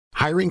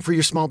Hiring for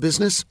your small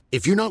business?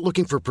 If you're not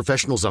looking for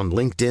professionals on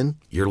LinkedIn,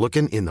 you're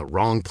looking in the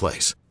wrong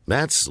place.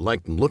 That's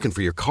like looking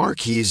for your car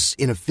keys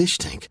in a fish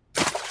tank.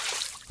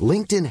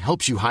 LinkedIn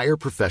helps you hire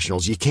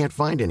professionals you can't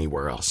find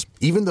anywhere else,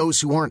 even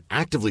those who aren't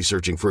actively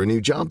searching for a new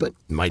job but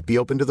might be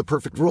open to the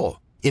perfect role.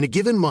 In a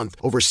given month,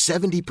 over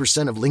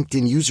 70% of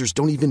LinkedIn users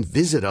don't even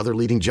visit other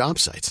leading job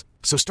sites.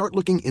 So start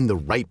looking in the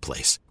right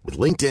place. With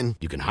LinkedIn,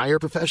 you can hire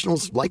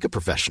professionals like a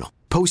professional.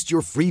 Post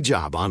your free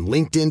job on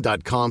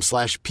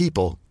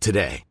linkedin.com/people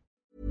today.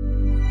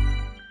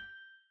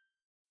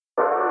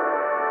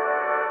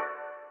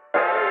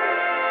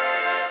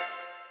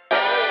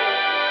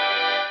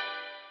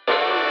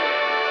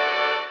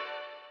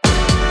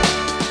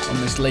 On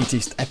this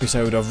latest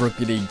episode of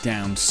Rugby League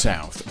Down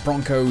South,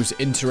 Broncos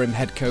interim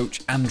head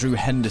coach Andrew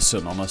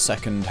Henderson on a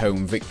second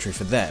home victory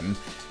for them,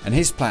 and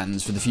his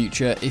plans for the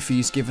future if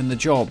he's given the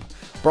job.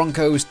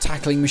 Broncos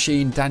tackling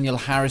machine Daniel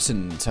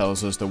Harrison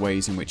tells us the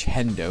ways in which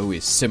Hendo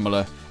is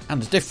similar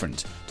and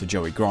different to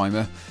Joey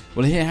Grimer.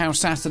 We'll hear how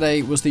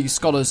Saturday was the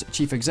Scholars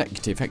chief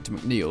executive Hector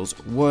McNeil's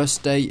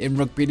worst day in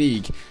rugby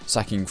league,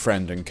 sacking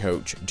friend and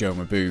coach Joe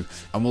Mabou,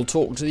 and we'll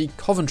talk to the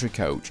Coventry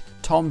coach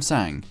Tom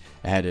Sang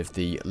ahead of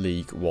the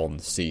League One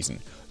season.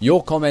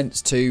 Your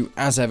comments too,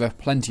 as ever,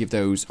 plenty of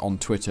those on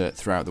Twitter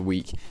throughout the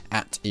week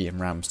at Ian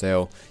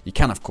Ramsdale. You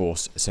can of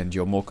course send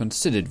your more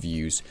considered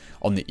views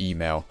on the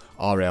email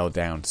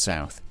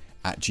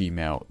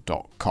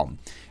rldownsouth@gmail.com.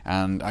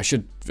 And I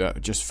should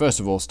just first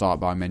of all start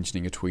by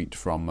mentioning a tweet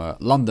from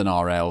London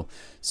RL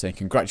saying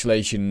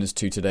congratulations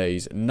to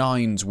today's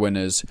Nines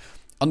winners,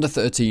 under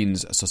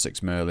 13s Sussex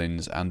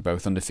Merlins and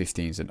both under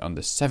 15s and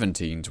under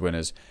 17s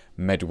winners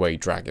Medway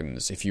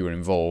Dragons. If you were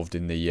involved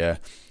in the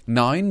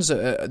Nines,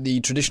 the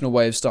traditional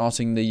way of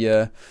starting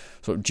the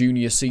sort of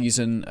junior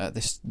season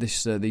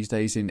these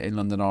days in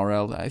London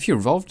RL, if you're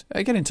involved,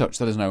 get in touch,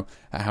 let us know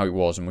how it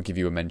was and we'll give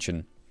you a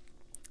mention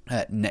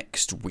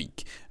next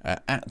week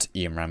at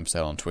Ian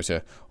Ramsdale on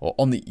Twitter or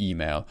on the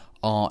email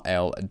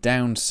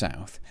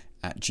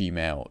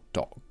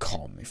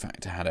rldownsouth@gmail.com. In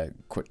fact, I had a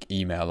quick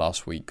email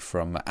last week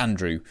from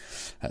Andrew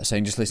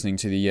saying just listening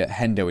to the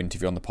Hendo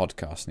interview on the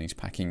podcast and he's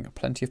packing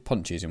plenty of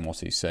punches in what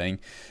he's saying,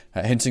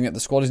 hinting that the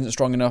squad isn't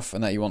strong enough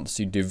and that he wants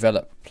to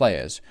develop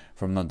players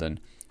from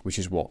London, which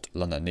is what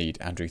London need.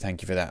 Andrew,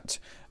 thank you for that.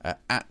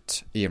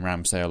 At Ian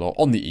Ramsdale or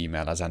on the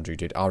email, as Andrew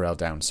did,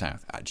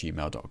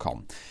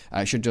 rldownsouth@gmail.com.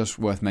 It should just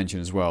worth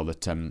mentioning as well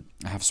that I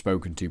have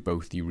spoken to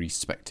both the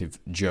respective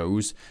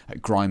Joes,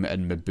 Grimer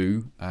and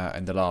Mabou,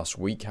 in the last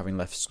week, having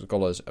left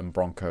Scholars and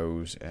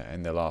Broncos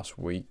in the last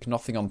week.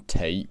 Nothing on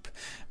tape,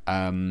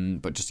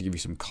 but just to give you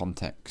some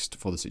context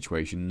for the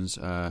situations,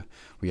 not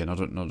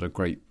a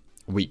great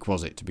week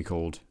was it to be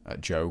called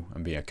Joe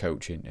and be a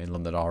coach in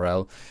London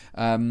RL.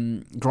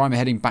 Grimer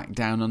heading back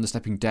down under,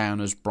 stepping down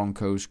as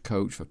Broncos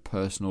coach for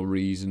personal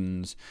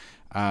reasons.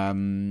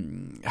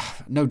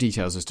 No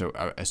details as to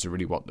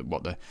really what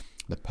the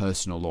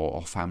personal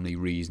or family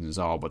reasons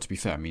are, but to be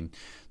fair, I mean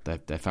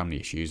they're family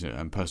issues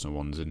and personal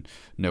ones, and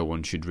no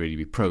one should really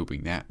be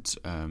probing that,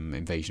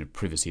 invasion of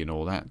privacy and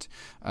all that.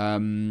 But I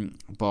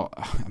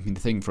mean the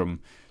thing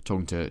from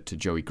talking to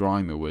Joey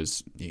Grimer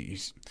was he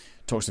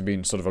talks of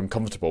being sort of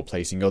uncomfortable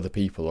placing other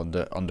people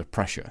under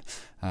pressure,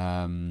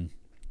 and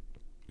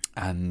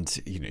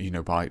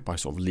by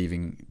sort of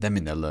leaving them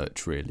in their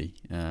lurch, really,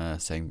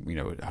 saying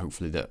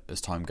hopefully that as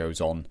time goes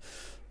on,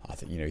 I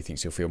think he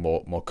thinks he'll feel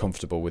more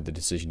comfortable with the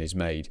decision he's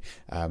made.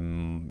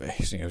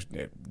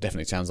 It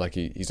definitely sounds like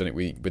he's done it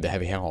with a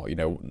heavy heart,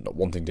 not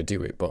wanting to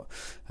do it, but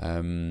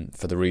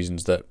for the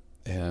reasons that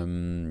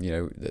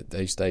that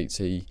they state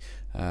he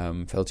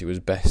felt it was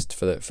best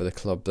for the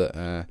club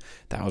that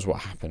was what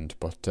happened.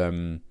 But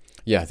I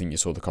think you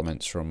saw the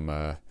comments from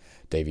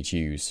David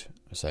Hughes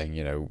saying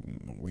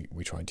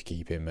we tried to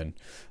keep him, and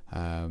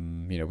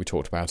we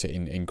talked about it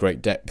in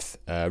great depth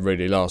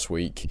really last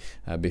week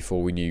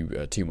before we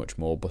knew too much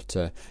more. But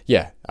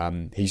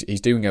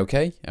he's doing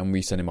okay, and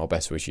we send him our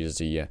best wishes as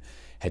he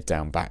heads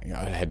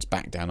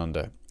back down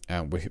under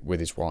with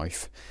his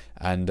wife.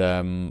 And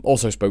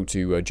also spoke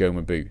to Joe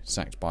Mabou,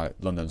 sacked by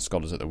London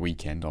Scholars at the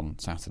weekend on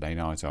Saturday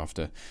night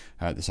after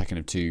the second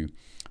of two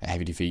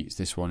heavy defeats,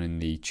 this one in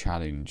the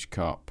Challenge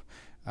Cup.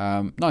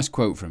 Nice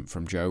quote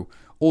from Joe.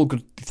 All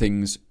good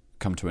things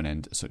come to an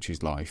end, such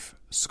is life.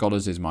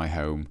 Scholars is my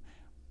home.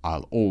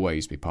 I'll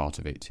always be part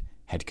of it,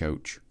 head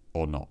coach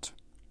or not.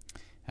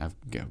 I've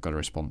got a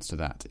response to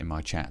that in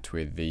my chat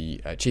with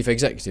the Chief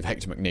Executive,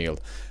 Hector McNeil,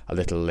 a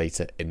little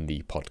later in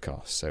the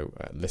podcast, so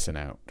listen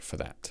out for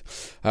that.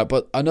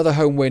 But another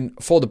home win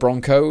for the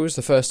Broncos,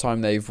 the first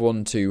time they've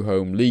won 2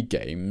 home league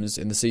games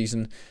in the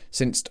season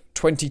since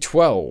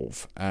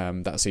 2012.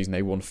 That season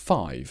they won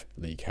 5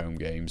 league home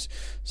games,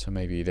 so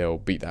maybe they'll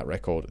beat that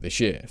record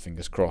this year,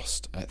 fingers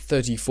crossed.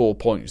 34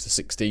 points to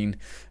 16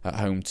 at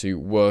home to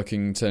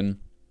Workington.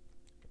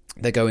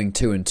 They're going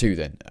 2-2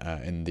 then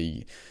in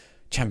the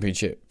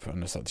Championship.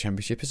 And it's not the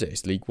Championship, is it?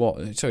 It's League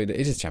One. Sorry, it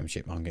is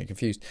Championship. I'm getting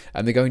confused.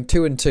 And they're going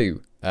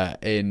 2-2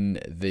 in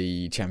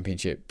the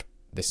Championship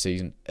this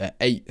season,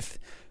 8th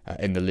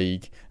in the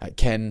league.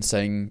 Ken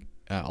saying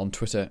on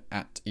Twitter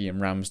at Ian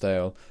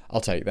Ramsdale.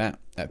 I'll take that.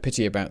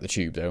 Pity about the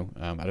tube though.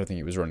 I don't think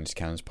it was running to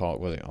Cannons Park,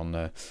 was it,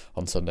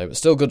 on Sunday? But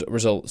still good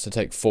results to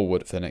take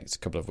forward for the next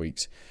couple of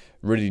weeks.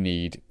 Really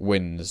need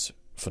wins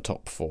for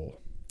top 4.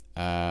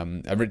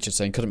 And Richard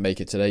saying couldn't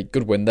make it today.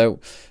 Good win though.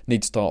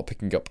 Need to start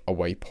picking up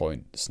away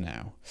points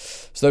now.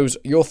 So those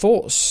are your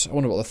thoughts. I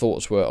wonder what the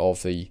thoughts were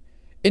of the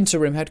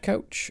interim head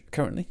coach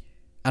currently,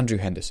 Andrew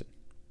Henderson.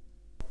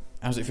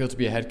 How does it feel to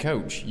be a head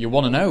coach? You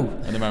want to know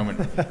at the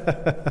moment.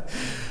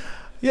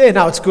 Yeah,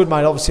 no, it's good,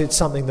 mate. Obviously, it's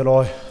something that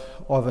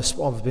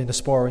I've been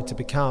aspiring to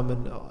become,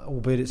 and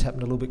albeit it's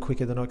happened a little bit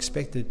quicker than I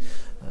expected.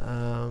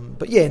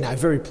 But yeah, no,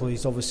 very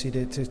pleased, obviously,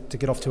 to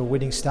get off to a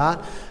winning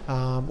start.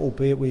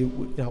 Albeit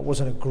it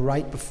wasn't a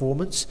great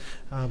performance.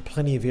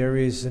 Plenty of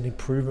areas and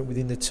improvement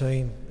within the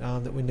team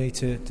that we need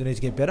to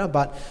get better.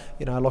 But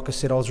like I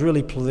said, I was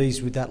really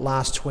pleased with that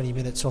last 20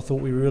 minutes. I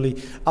thought we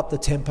really upped the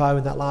tempo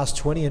in that last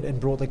 20 and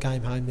brought the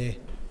game home there.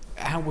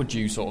 How would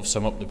you sort of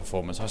sum up the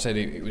performance? I said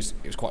it was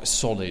quite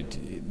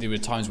solid. There were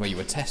times where you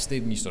were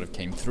tested and you sort of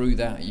came through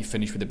that. You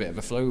finished with a bit of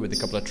a flow with a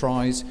couple of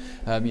tries.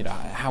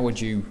 How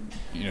would you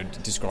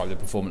describe the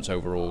performance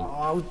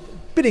overall? A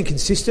bit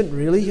inconsistent,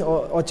 really.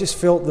 I just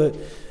felt that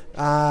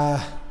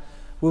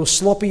we were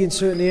sloppy in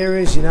certain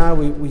areas.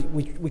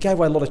 We gave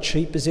away a lot of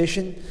cheap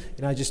possession.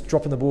 Just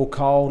dropping the ball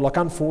cold, like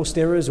unforced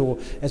errors, or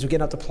as we're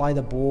getting up to play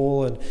the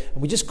ball, and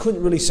we just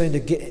couldn't really seem to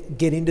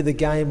get into the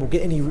game or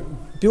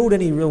build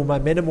any real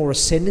momentum or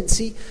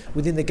ascendancy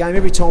within the game.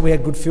 Every time we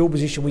had good field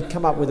position, we'd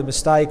come up with a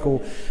mistake,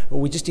 or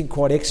we just didn't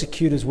quite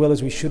execute as well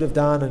as we should have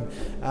done. And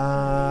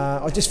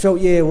I just felt,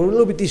 we're a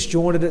little bit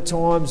disjointed at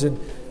times, and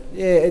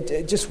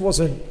it just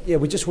wasn't.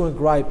 We just weren't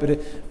great.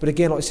 But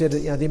again, like I said,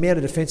 the amount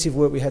of defensive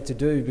work we had to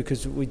do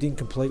because we didn't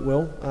complete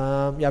well,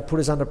 put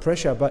us under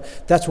pressure.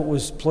 But that's what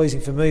was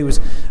pleasing for me was,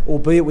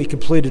 albeit we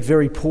completed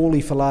very poorly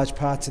for large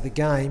parts of the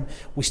game,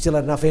 we still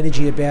had enough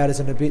energy about us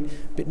and a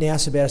bit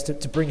nous about us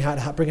to bring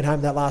it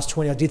home that last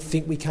 20. I did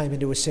think we came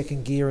into a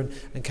second gear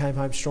and came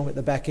home strong at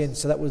the back end.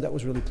 So that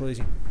was really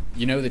pleasing.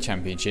 The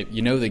championship,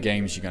 the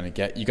games you're going to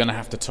get. You're going to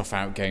have to tough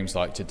out games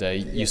like today.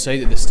 You say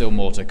that there's still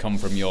more to come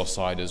from your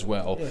side as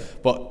well. Yeah.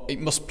 But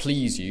it must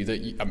please you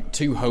that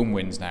 2 home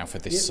wins now for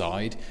this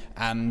side,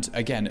 and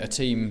again a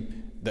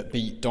team that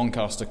beat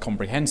Doncaster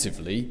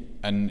comprehensively,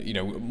 and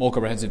more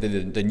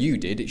comprehensively than you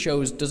did. It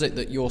shows, does it,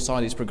 that your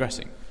side is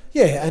progressing?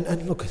 Yeah,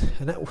 and look,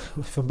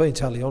 if I'm being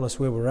totally honest,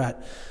 where we're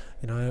at.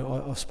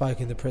 I've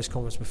spoken in the press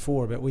conference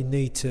before about we do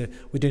need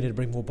to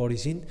bring more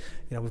bodies in.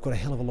 We've got a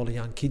hell of a lot of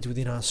young kids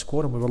within our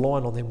squad, and we're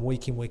relying on them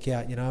week in, week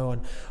out.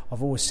 And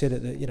I've always said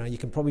it that you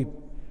can probably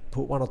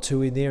put 1 or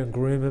 2 in there and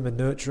groom them and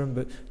nurture them,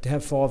 but to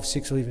have 5,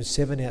 6 or even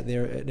 7 out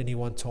there at any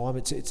one time,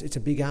 it's a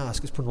big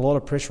ask. It's putting a lot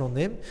of pressure on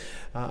them,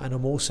 and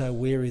I'm also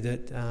wary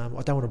that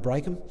I don't want to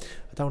break them.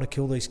 I don't want to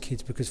kill these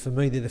kids, because for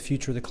me they're the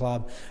future of the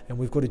club, and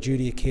we've got a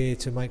duty of care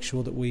to make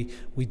sure that we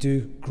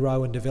do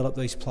grow and develop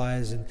these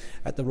players and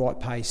at the right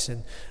pace.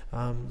 And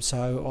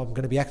so I'm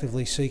going to be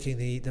actively seeking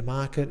the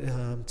market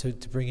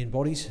to bring in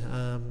bodies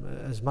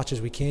as much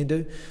as we can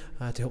do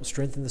to help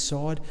strengthen the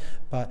side.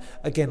 But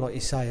again, like you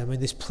say,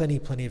 there's plenty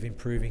of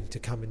improving to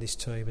come in this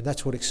team, and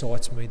that's what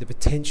excites me. The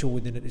potential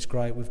within it is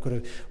great. We've got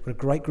a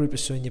great group of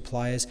senior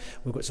players.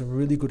 We've got some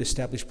really good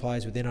established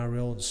players with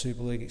NRL and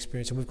Super League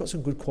experience, and we've got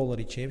some good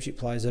quality championship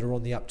players that are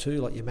on the up too,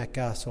 like your Matt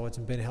Garsides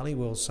and Ben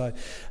Halliwell. So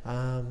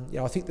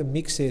I think the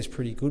mix there is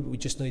pretty good. We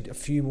just need a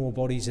few more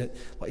bodies that,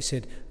 like you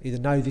said, either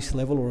know this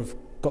level or have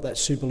got that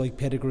Super League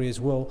pedigree as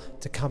well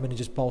to come in and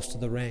just bolster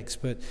the ranks.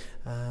 But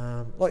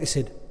like I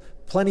said,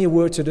 plenty of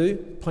work to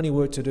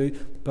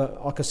do,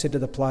 but like I said to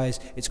the players,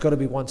 it's got to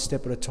be one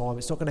step at a time.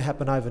 It's not going to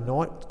happen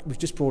overnight. We've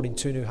just brought in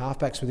 2 new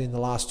halfbacks within the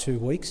last 2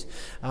 weeks.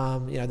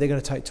 They're going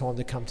to take time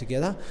to come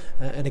together,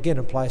 and again,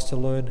 and players to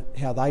learn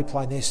how they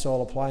play and their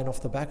style of playing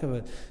off the back of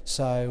it.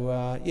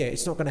 So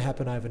it's not going to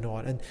happen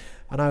overnight. And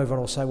I know everyone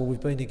will say, well, we've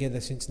been together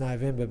since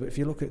November, but if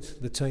you look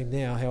at the team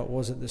now, how it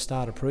was at the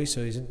start of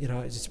pre-season,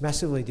 it's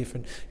massively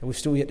different. And we've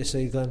still yet to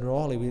see Glenn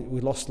Riley.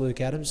 We lost Luke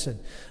Adamson.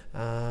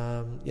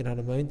 You know what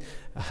I mean?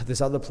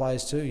 There's other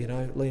players too.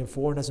 Liam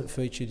Foran hasn't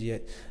featured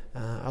yet.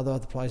 Other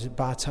players,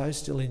 Bartow's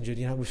still injured.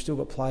 We've still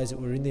got players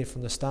that were in there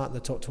from the start in the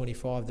top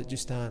 25 that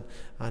just aren't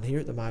here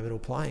at the moment or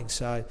playing.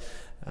 So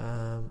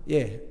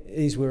it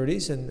is where it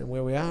is and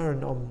where we are,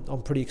 and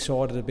I'm pretty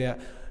excited about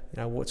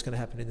what's going to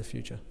happen in the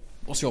future.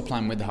 What's your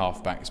plan with the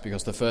halfbacks?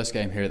 Because the first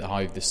game here at the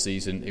Hive this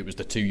season, it was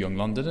the 2 young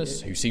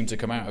Londoners who seemed to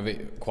come out of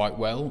it quite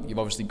well. You've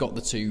obviously got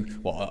the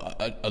 2,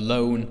 a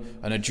loan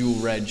and a dual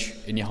reg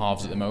in your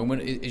halves at the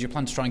moment. Is your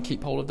plan to try and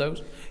keep hold of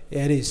those?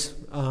 Yeah, it is.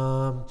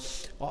 I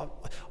don't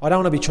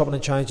want to be chopping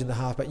and changing the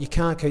halfback. You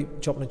can't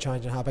keep chopping and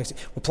changing halfbacks.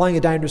 We're playing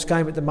a dangerous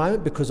game at the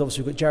moment because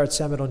obviously we've got Jared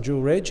Sammut on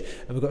dual reg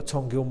and we've got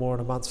Tom Gilmore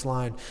on a month's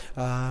loan.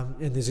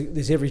 And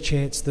there's every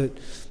chance that,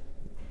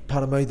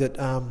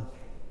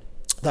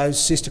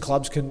 those sister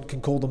clubs can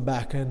call them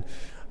back, and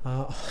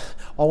I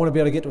want to be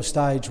able to get to a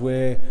stage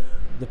where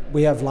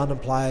we have London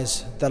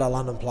players that are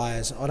London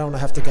players. I don't want to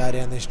have to go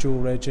down this dual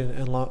reg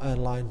and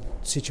loan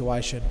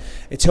situation.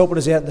 It's helping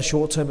us out in the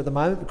short term at the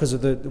moment because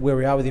of where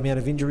we are with the amount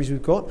of injuries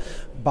we've got.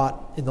 But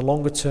in the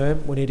longer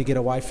term, we need to get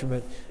away from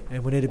it,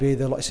 and we need to be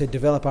like I said,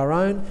 develop our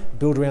own,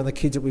 build around the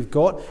kids that we've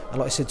got, and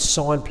like I said,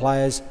 sign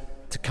players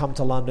to come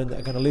to London, that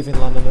are going to live in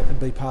London and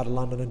be part of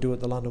London and do it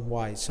the London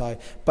way. So,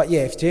 but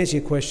yeah, to answer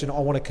your question, I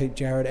want to keep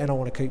Jared and I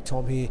want to keep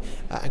Tom here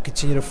and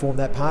continue to form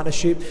that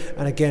partnership.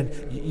 And again,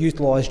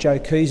 utilise Joe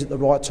Keys at the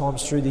right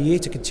times through the year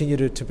to continue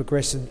to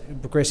progress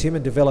him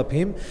and develop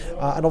him.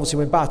 And obviously,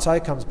 when Bartow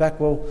comes back,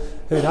 well,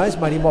 who knows?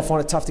 Mate, he might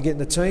find it tough to get in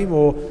the team,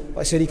 or like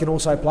I said, he can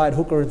also play at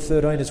hooker in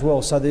 13 as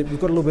well. So we've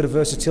got a little bit of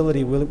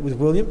versatility with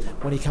William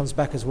when he comes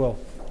back as well.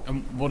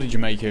 And what did you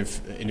make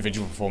of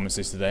individual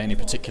performances today? Any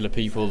particular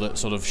people that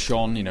sort of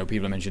shone? You know,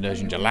 people have mentioned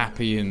Ercan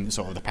Jalapi and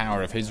sort of the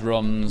power of his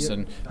runs,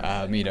 yep.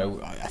 And you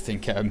know, I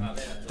think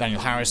Daniel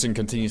Harrison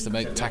continues to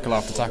make tackle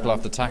after tackle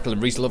after tackle,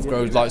 and Reece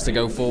Lovegrove likes to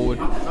go forward.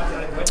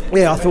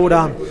 Yeah, I thought,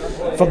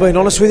 if I'm being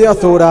honest with you, I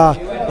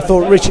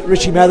thought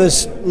Richie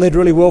Mathers led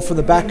really well from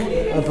the back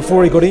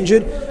before he got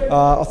injured.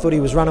 I thought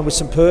he was running with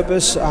some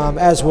purpose,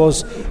 as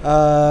was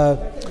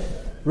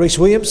Rhys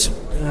Williams,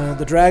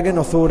 the Dragon.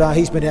 I thought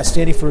he's been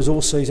outstanding for us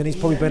all season. He's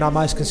probably been our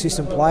most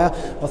consistent player.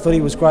 I thought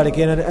he was great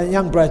again. And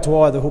young Brad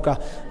Dwyer, the hooker,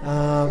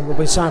 we've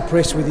been so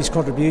impressed with his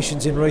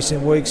contributions in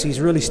recent weeks. He's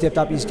really stepped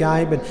up his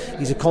game, and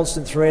he's a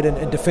constant threat,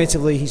 and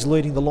defensively he's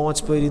leading the line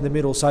speed in the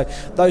middle. So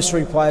those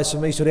three players for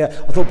me stood out.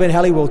 I thought Ben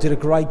Halliwell did a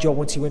great job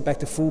once he went back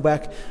to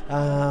fullback,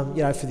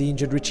 for the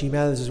injured Richie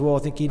Mathers as well. I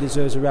think he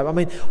deserves a rap. I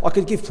mean, I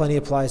could give plenty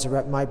of players a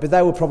rap, mate, but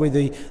they were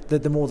probably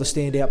the more the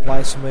standout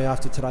players for me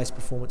after today's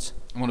performance.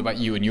 And what about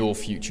you and your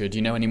future? Do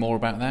you know any more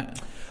about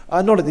that?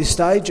 Not at this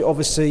stage.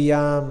 Obviously,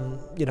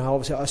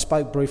 I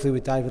spoke briefly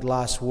with David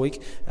last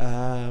week.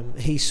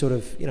 He sort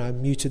of,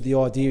 muted the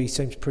idea. He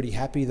seems pretty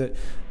happy that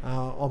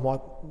I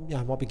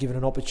might be given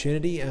an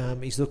opportunity.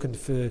 He's looking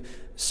for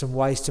some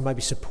ways to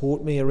maybe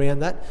support me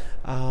around that.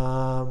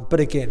 But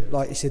again,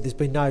 like you said, there's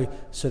been no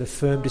sort of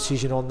firm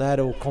decision on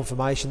that or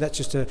confirmation. That's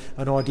just an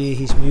idea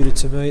he's muted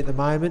to me at the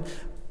moment.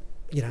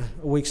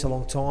 A week's a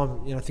long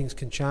time, things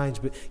can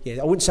change. But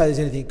yeah, I wouldn't say there's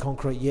anything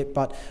concrete yet,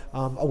 but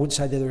I wouldn't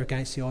say that they're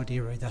against the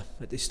idea either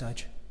at this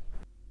stage.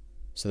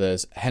 So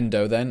there's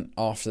Hendo then,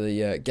 after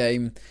the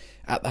game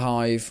at the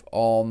Hive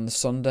on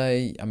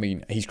Sunday. I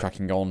mean, he's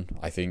cracking on,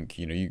 I think.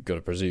 You've got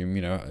to presume,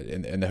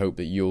 in the hope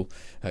that you'll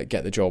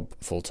get the job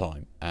full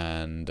time.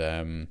 And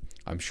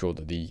I'm sure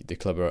that the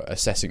club are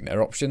assessing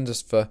their options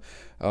as for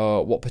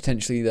what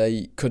potentially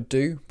they could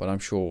do. But I'm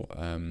sure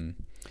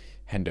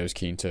Hendo's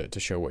keen to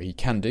show what he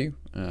can do,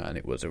 and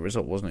it was a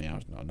result, wasn't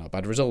it? Not a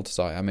bad result, as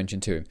I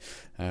mentioned to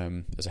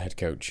him as a head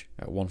coach,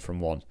 1 from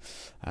 1.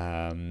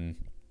 And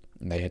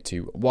they head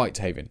to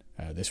Whitehaven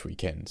this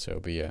weekend, so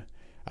it'll be a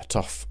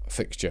tough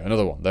fixture.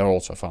 Another one. They're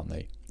all tough, aren't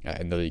they,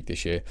 in the league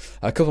this year?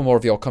 A couple more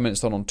of your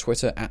comments on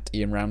Twitter, at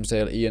Ian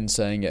Ramsdale. Ian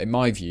saying, in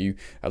my view,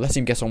 let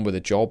him get on with the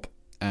job,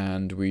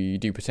 and we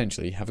do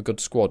potentially have a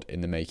good squad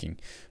in the making.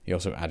 He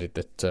also added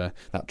that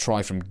that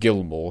try from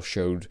Gilmore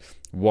showed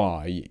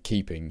why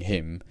keeping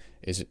him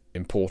is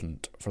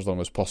important for as long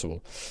as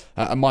possible.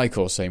 And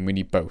Michael saying we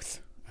need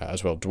both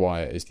as well.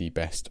 Dwyer is the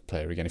best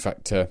player again. In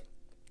fact,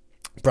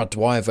 Brad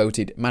Dwyer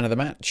voted man of the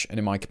match, and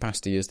in my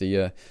capacity as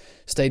the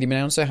stadium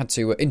announcer, had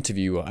to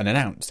interview and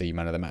announce the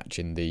man of the match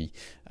in the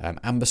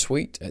Amber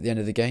Suite at the end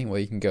of the game, where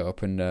you can go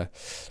up and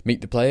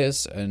meet the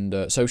players and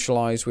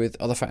socialise with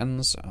other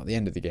fans at the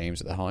end of the games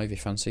at the Hive, if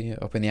you fancy,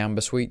 up in the Amber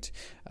Suite.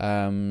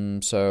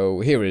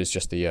 So here is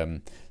just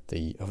the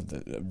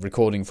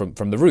recording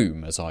from the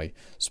room as I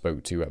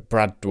spoke to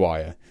Brad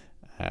Dwyer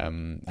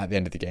at the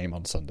end of the game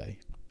on Sunday.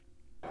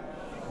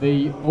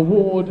 The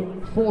award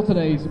for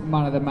today's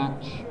man of the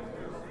match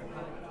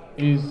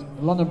is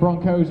London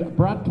Broncos'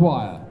 Brad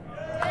Dwyer.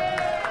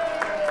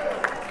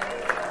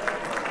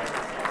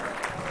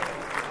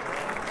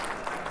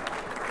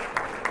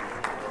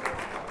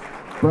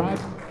 Brad,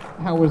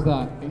 how was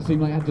that? It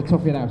seemed like you had to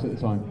tough it out at the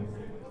time.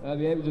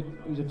 Yeah, it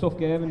was a tough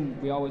game,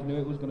 and we always knew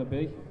it was going to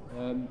be.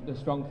 The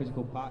strong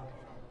physical pack,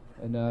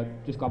 and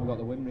just glad we got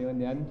the win really in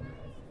the end.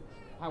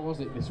 How was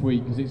it this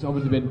week? Because it's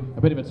obviously been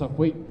a bit of a tough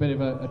week, a bit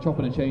of a chop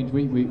and a change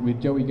week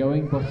with Joey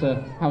going, but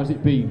how has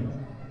it been?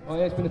 Oh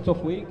yeah, it's been a tough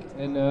week,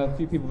 and a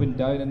few people have been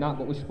down and that,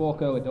 but we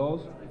spoke early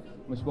doors.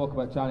 We spoke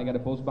about trying to get a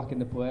buzz back in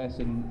the place,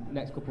 and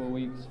next couple of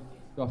weeks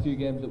we've got a few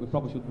games that we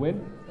probably should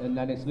win, and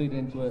then it's leading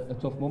into a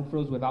tough month for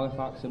us with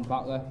Halifax and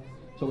Batley.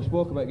 So we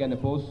spoke about getting a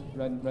buzz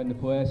around the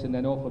place, and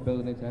then hopefully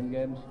building into them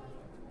games.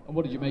 And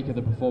what did you make of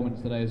the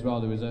performance today as well?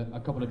 There was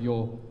a couple of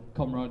your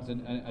comrades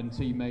and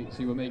teammates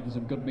who were making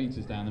some good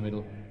meters down the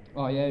middle.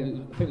 Oh yeah, I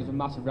think it was a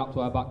massive rap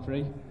to our back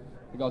three.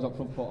 The guys up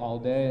front foot all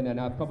day, and then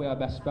probably our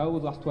best spell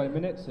was the last 20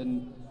 minutes,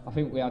 and I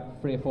think we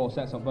had 3 or 4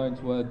 sets of bounce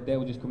where they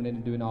were just coming in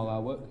and doing all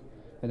our work,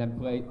 and then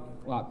plays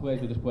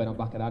were just playing on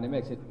back of that, and it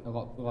makes it a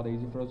lot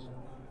easier for us.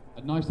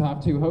 And nice to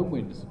have 2 home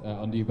wins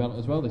under your belt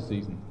as well this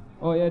season.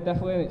 Oh yeah,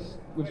 definitely.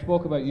 We've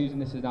spoke about using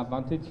this as an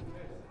advantage.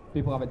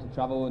 people having to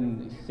travel,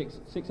 and it's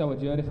six-hour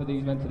journey for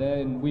these men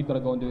today, and we've got to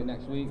go and do it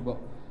next week. But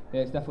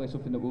yeah, it's definitely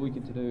something that we're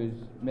looking to do, is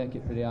make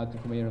it pretty hard to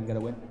come here and get a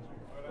win.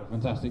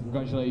 Fantastic,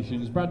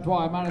 congratulations. Brad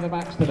Dwyer, man of the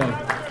match today.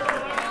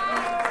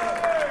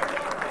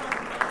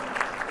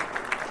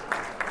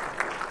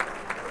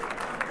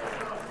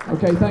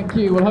 Okay, thank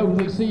you. We'll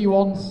hopefully see you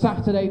on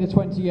Saturday the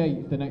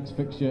 28th, the next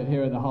fixture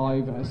here at the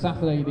Hive.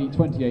 Saturday the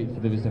 28th for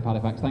the Visit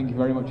Halifax. Thank you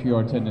very much for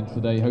your attendance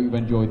today. Hope you've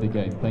enjoyed the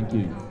game. Thank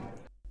you.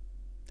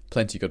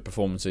 Plenty of good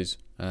performances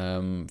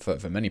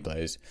for many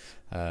players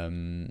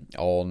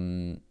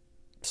on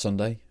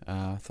Sunday.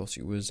 I thought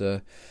it was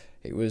a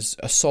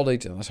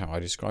solid. That's how I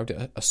described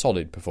it. A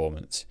solid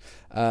performance.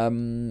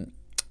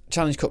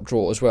 Challenge Cup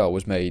draw as well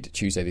was made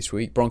Tuesday this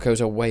week. Broncos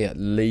are away at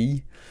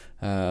Leigh.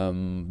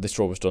 This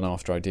draw was done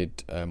after I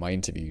did my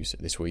interviews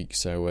this week,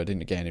 so I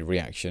didn't get any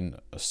reaction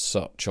as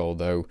such,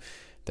 although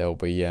they'll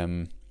be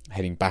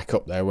heading back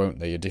up there, won't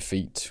they? A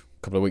defeat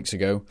a couple of weeks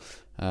ago.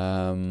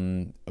 A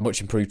much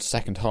improved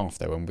second half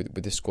though, and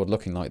with this squad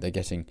looking like they're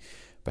getting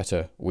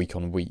better week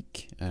on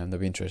week, and they'll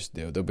be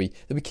interested. They'll be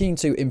keen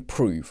to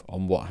improve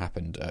on what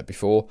happened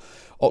before.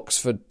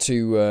 Oxford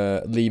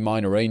to Leigh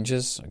Minor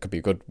Rangers. It could be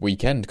a good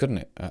weekend, couldn't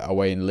it?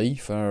 Away in Leigh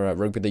for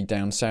Rugby League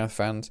Down South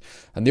fans,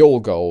 and the All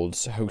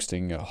Golds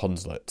hosting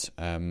Hunslet.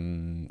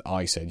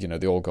 I said,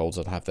 the All Golds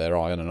would have their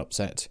eye on an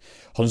upset.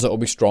 Hunslet will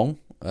be strong,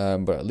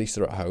 but at least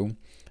they're at home.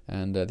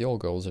 And the All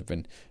Golds have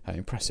been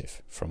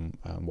impressive from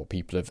what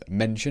people have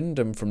mentioned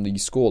and from the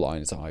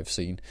scorelines that I've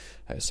seen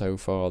so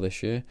far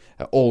this year.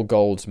 All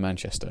Golds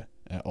Manchester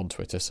on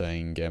Twitter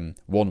saying,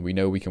 "One, we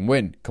know we can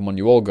win. Come on,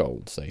 you All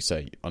Golds," they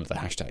say under the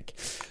hashtag.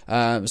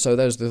 So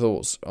those are the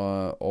thoughts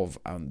of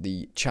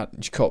the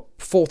Challenge Cup.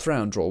 4th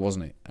round draw,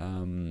 wasn't it?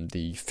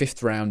 The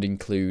 5th round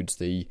includes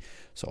the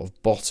sort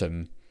of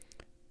bottom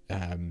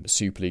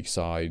Super League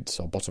sides,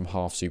 or bottom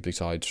half Super League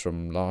sides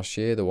from last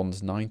year, the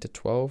ones 9 to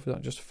 12, is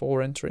that just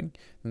 4 entering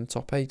in the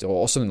top 8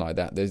 or something like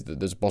that?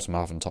 There's bottom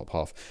half and top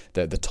half.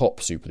 The top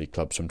Super League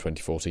clubs from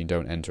 2014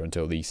 don't enter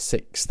until the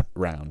 6th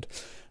round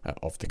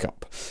of the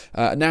Cup.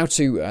 Now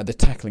to the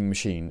tackling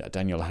machine,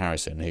 Daniel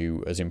Harrison,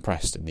 who has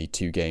impressed in the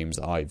 2 games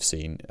that I've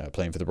seen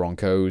playing for the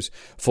Broncos.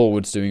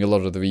 Forwards doing a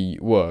lot of the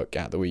work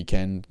at the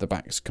weekend, the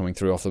backs coming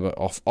through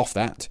off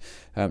that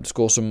to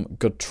score some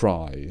good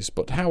tries.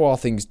 But how are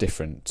things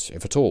different,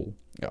 if at all,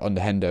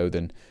 under Hendo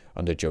than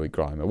under Joey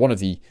Grimer? One of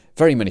the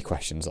very many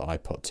questions that I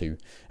put to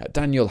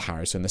Daniel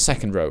Harrison, the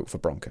second row for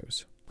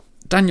Broncos.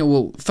 Daniel,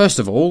 well, first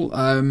of all,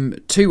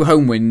 2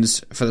 home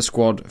wins for the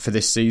squad for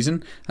this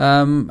season.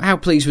 How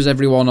pleased was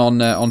everyone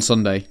on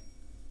Sunday?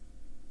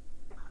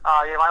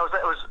 Yeah,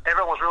 mate,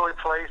 everyone was really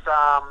pleased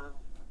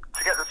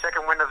to get the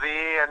second win of the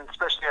year, and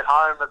especially at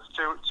home. That's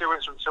two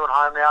wins from 2 at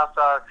home now,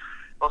 so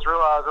it was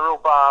a real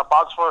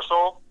buzz for us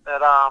all.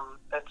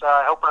 It's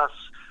helping us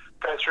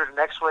go through to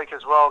next week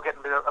as well, getting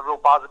a real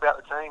buzz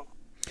about the team.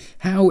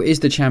 How is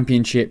the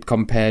Championship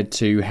compared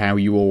to how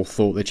you all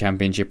thought the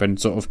Championship, and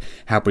sort of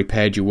how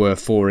prepared you were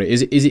for it?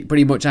 Is it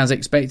pretty much as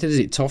expected? Is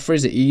it tougher?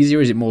 Is it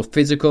easier? Is it more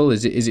physical?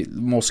 Is it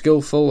more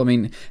skillful? I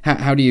mean,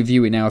 how do you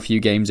view it now a few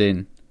games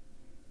in?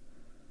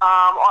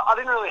 I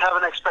didn't really have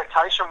an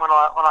expectation when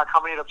I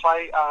come here to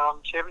play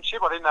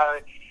Championship. I didn't know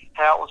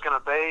how it was going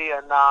to be,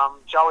 and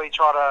Joey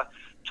tried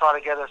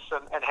to get us,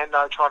 and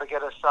Hendo tried to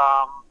get us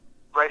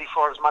ready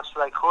for it as much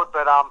as they could.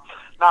 But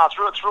no,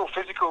 it's real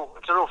physical.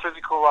 It's a real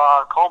physical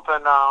comp,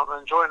 and I'm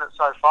enjoying it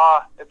so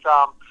far. It's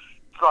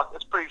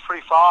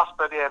pretty fast,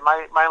 but yeah,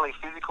 mainly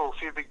physical. A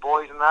few big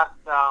boys and that,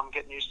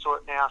 getting used to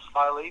it now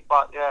slowly.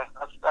 But yeah,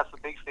 that's the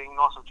big thing.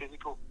 Nice and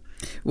physical.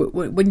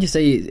 When you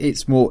say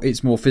it's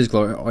more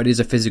physical, or it is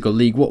a physical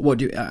league, what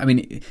do you, I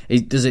mean?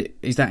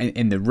 Is that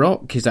in the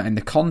rock? Is that in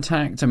the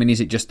contact? I mean,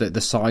 is it just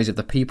the size of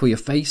the people you're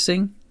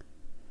facing?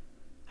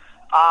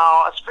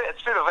 It's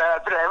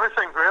a bit of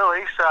everything,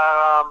 really.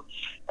 So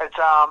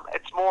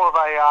it's more of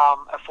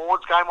a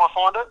forwards game, I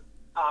find it.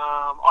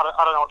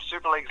 I don't know what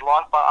Super League's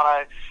like, but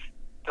I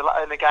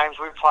know in the games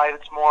we've played,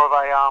 it's more of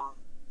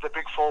the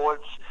big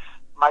forwards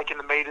making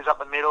the meters up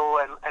the middle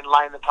and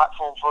laying the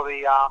platform for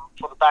the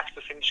backs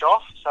to finish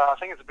off. So I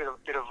think it's a bit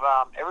of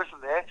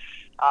everything there.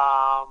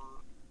 I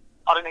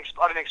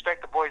didn't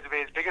expect the boys to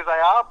be as big as they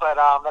are, but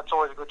that's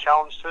always a good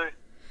challenge too.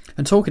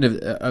 And talking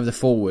of the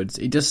forwards,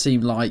 it does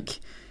seem like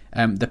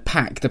the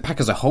pack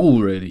as a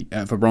whole, really,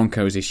 for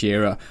Broncos this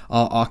year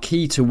are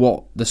key to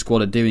what the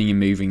squad are doing in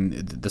moving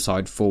the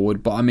side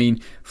forward. But I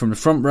mean, from the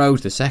front row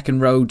to the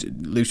second row,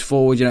 loose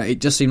forward, it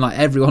just seemed like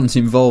everyone's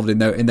involved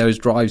in those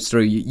drives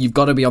through. You've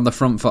got to be on the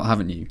front foot,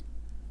 haven't you?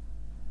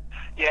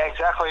 Yeah,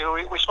 exactly.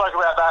 We spoke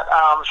about that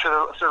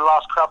through the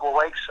last couple of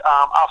weeks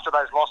after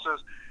those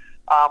losses.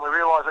 We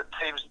realised that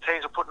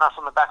teams were putting us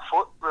on the back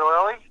foot real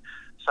early.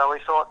 So we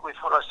thought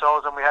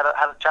ourselves, and we had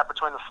a chat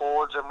between the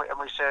forwards, and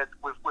we said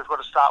we've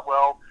got to start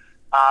well,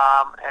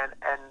 and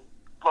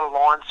a lot of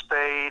line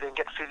speed, and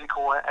get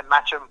physical, and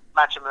match them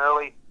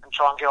early, and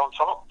try and get on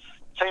top.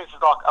 It seems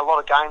like a lot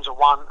of games are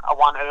won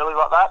early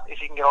like that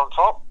if you can get on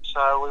top.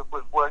 So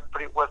we've worked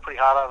pretty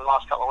hard over the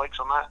last couple of weeks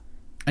on that.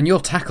 And your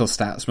tackle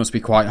stats must be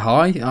quite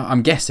high,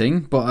 I'm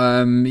guessing,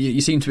 but you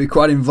seem to be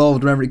quite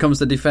involved whenever it comes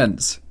to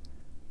defence.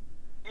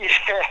 Yeah,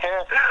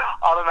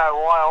 I don't know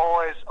why.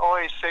 I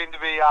always seem to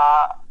be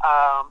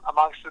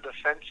amongst the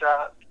defence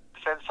side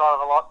of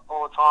a lot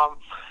all the time.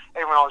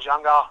 Even when I was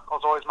younger, I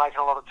was always making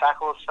a lot of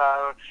tackles,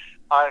 so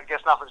I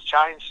guess nothing's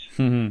changed.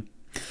 And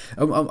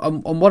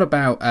what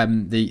about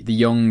the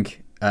young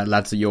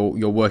lads that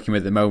you're working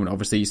with at the moment?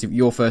 Obviously, it's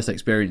your first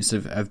experience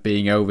of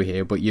being over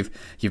here, but you've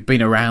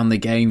been around the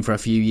game for a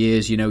few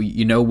years. You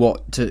know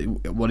what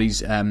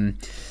is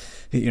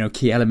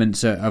key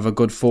elements of a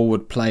good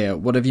forward player.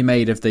 What have you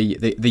made of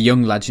the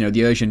young lads? The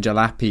Ercan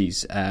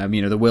Jalapis,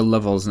 the Will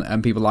Lovells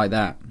and people like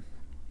that.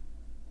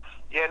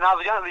 Yeah, no,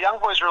 the young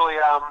boys really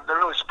they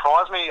really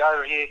surprised me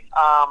over here.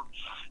 How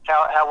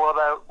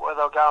well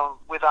they're going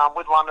with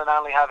London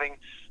only having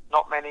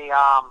not many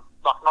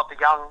not the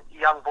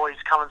young boys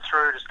coming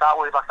through to start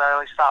with. Like, they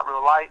only start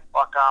real late.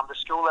 Like, the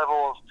skill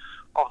level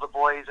of the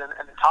boys and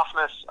the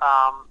toughness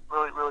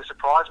really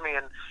surprised me,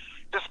 and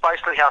just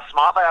basically how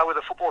smart they are with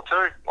the football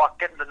too. Like,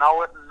 getting to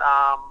know it, and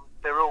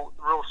they're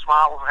real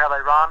smart with how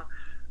they run.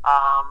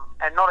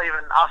 And not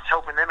even us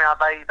helping them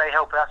out, they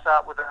help us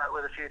out with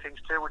a few things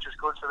too, which is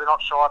good. So they're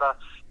not shy to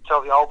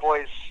tell the old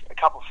boys a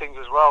couple of things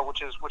as well,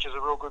 which is a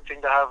real good thing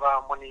to have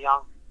when you're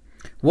young.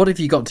 What have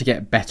you got to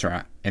get better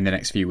at in the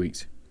next few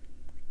weeks?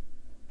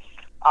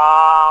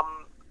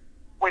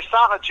 We're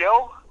starting to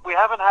gel. We've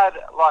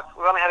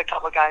only had a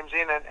couple of games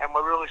in, and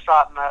we're really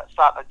starting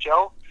to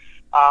gel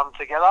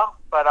together.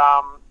 But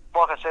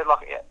like I said,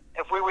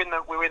 if we win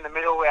the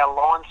middle, our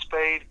line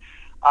speed.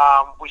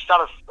 We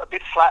started a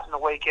bit flat in the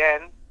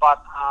weekend,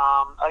 but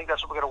I think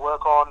that's what we're going to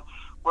work on,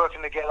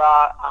 working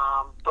together,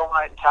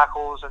 dominating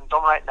tackles and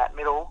dominating that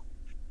middle,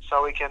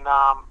 so we can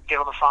get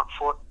on the front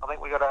foot. I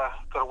think we've got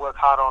to work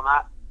harder on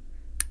that.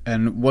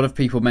 And what have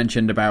people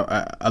mentioned about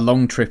a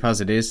long trip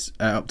as it is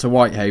up to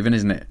Whitehaven,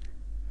 isn't it?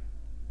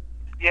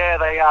 Yeah,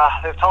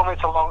 they've told me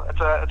it's a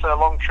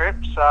long trip,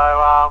 so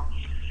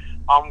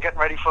I'm getting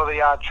ready for the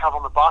travel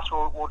on the bus.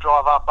 We'll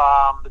drive up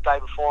the day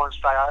before and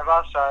stay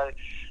over, so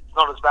it's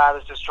not as bad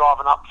as just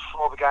driving up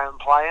before the game and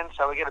playing,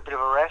 so we get a bit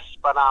of a rest.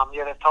 But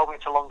they've told me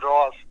it's a long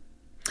drive.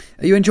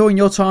 Are you enjoying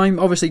your time?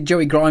 Obviously,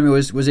 Joey Grima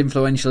was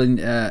influential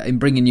in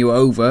bringing you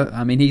over.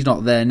 I mean, he's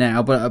not there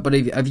now, but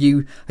are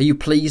you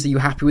pleased? Are you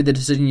happy with the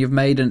decision you've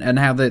made and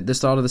how the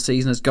start of the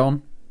season has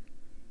gone?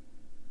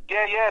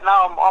 Yeah,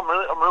 no,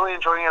 I'm really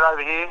enjoying it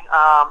over here.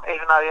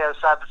 Even though it was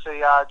sad to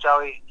see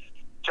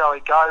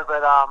Joey go,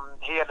 but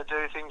he had to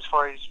do things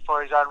for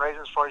his own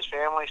reasons, for his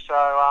family.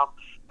 So,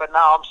 but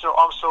no, I'm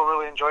still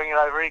really enjoying it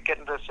over here,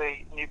 getting to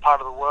see a new part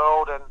of the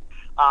world and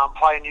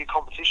play a new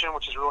competition,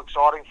 which is real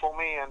exciting for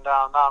me. And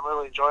no, I'm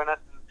really enjoying it.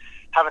 And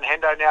having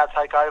Hendo now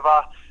take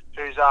over,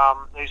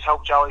 who's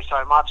helped Joey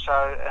so much,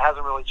 so it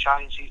hasn't really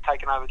changed. He's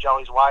taken over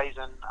Joey's ways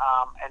and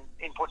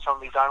input some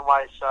of his own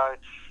ways. So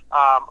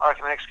I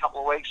reckon the next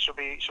couple of weeks should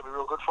be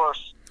real good for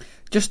us.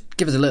 Just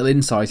give us a little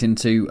insight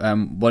into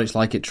what it's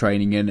like at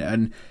training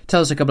and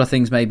tell us a couple of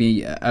things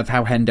maybe of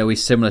how Hendo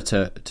is similar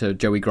to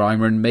Joey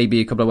Grima and maybe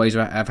a couple of ways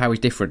of how he's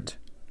different.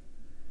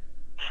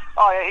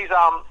 Oh yeah,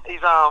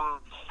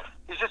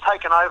 he's just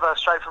taken over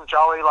straight from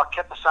Joey, like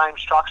kept the same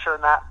structure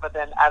and that, but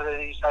then added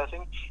his own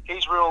thing.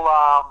 He's real.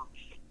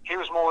 He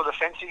was more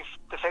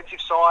defensive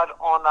side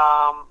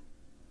on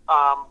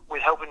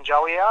with helping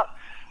Joey out.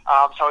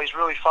 So he's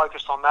really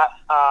focused on that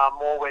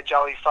more, where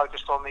Joey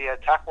focused on the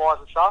attack wise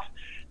and stuff.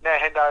 Now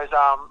Hendo's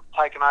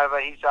taken over.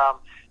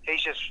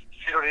 He's just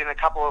fitted in a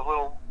couple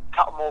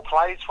more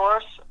plays for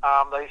us.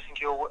 They think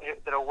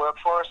that'll work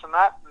for us and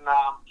that. And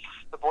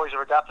the boys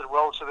are adapted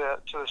well to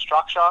the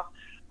structure.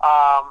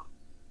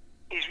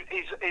 He's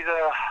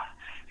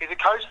a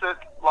coach that,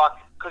 like,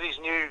 because he's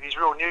new, he's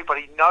real new, but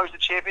he knows the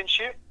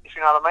championship, if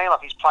you know what I mean.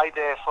 Like, he's played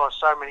there for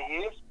so many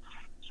years,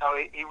 so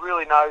he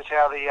really knows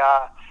how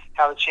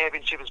the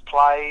championship is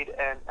played,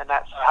 and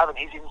that's, having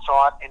his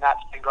insight in that's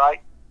been great.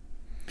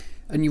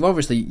 And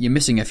you're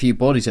missing a few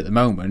bodies at the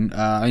moment.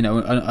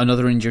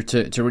 Another injury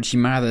to Richie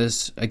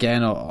Mathers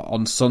again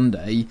on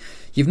Sunday.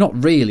 You've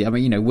not really. I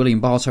mean, William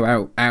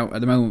Bartow out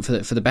at the moment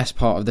for the best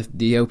part of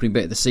the opening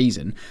bit of the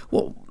season.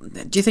 What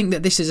do you think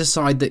that this is a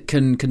side that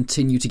can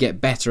continue to get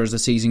better as the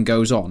season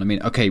goes on? I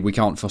mean, okay, we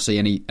can't foresee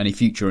any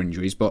future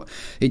injuries, but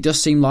it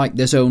does seem like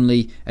there's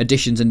only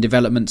additions and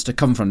developments to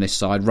come from this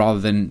side, rather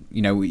than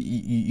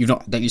you've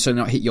certainly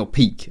not hit your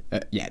peak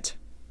yet.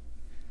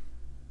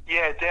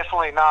 Yeah,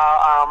 definitely. No,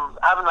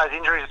 having those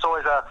injuries, it's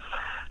always a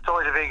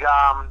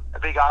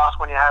big ask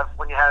when you have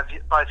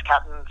both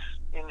captains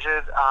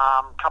injured,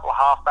 a couple of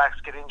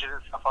halfbacks get injured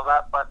and stuff like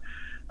that. But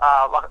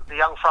like the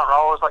young front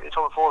rowers, like you're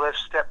talking before, they've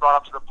stepped right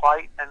up to the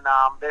plate, and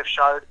they're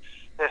starting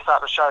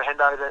to show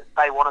Hendo that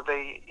they want to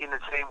be in the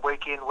team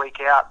week in,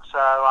 week out. So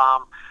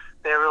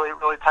they're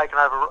really taking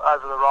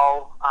over the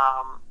role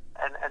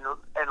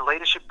and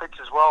leadership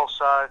bits as well.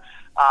 So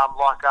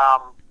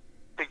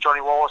Big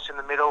Johnny Wallace in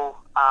the middle,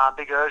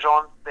 Big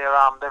Ercan,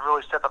 they've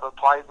really stepped up the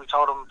plate. We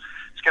told them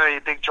it's going to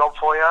be a big job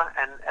for you,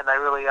 and they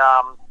really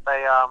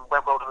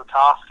went well to the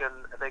task, and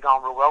they're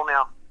going real well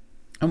now.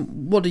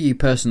 And what do you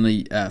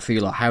personally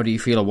feel, or how do you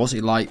feel, or what's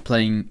it like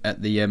playing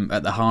at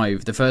the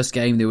Hive? The first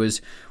game there was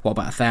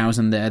about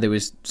 1,000 there. There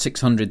was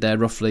 600 there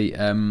roughly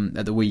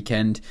at the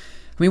weekend.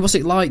 I mean, what's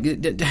it like?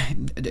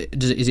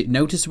 Is it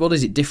noticeable?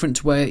 Is it different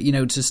to where, to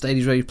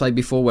stadiums where you've played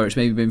before, where it's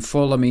maybe been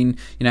full? I mean,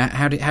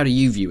 how do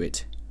you view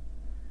it?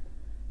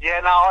 Yeah,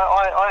 no,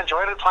 I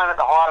enjoyed it playing at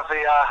the Hive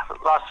the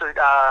last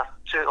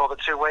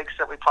 2 weeks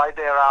that we played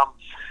there.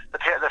 The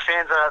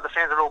fans are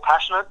real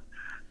passionate.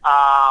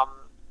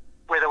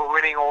 Whether we're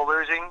winning or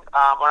losing,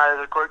 I know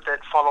there's a group that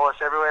follow us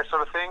everywhere,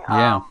 sort of thing.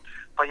 Yeah.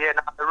 But yeah,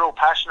 no, they're real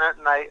passionate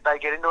and they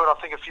get into it. I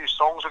think a few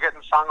songs were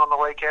getting sung on the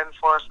weekends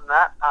for us and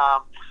that.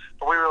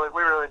 But we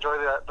really enjoy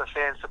the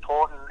fan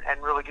support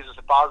and really gives us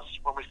a buzz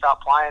when we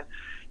start playing.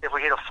 If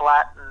we hit a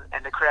flat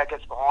and the crowd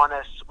gets behind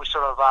us, we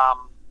sort of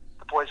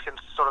the boys can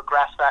sort of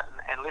grasp that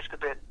and lift a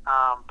bit.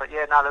 But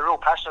yeah, no, they're real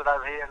passionate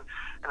over here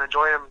and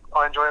enjoy them.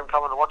 I enjoy them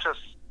coming to watch us.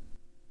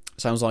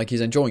 Sounds like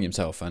he's enjoying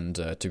himself, and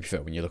to be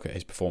fair, when you look at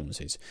his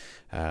performances,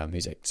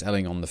 he's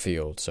excelling on the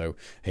field, so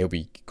he'll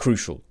be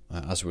crucial,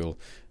 as will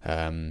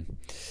that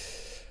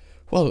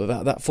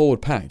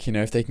forward pack.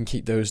 If they can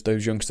keep those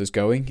youngsters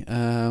going,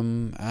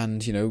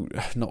 and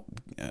not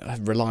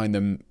rely on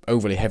them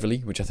overly heavily,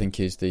 which I think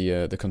is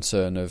the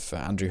concern of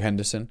Andrew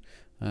Henderson.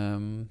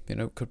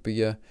 Could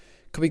be a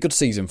good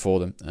season for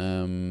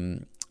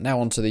them. Now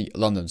on to the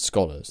London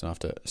Scholars, and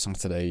after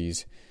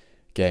Saturday's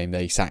game,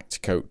 they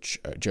sacked coach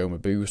Joe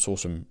Mabu. Saw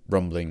some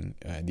rumbling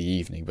in the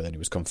evening, but then it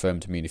was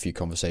confirmed to me in a few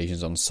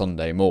conversations on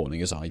Sunday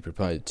morning as I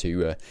prepared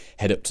to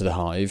head up to the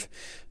Hive.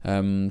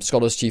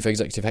 Scholars Chief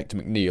Executive Hector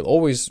McNeil,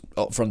 always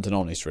upfront and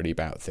honest really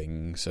about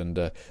things,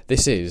 and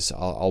this is,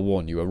 I'll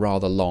warn you, a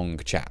rather long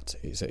chat.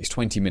 It's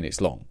 20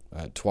 minutes long,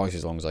 twice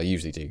as long as I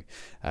usually do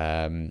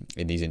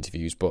in these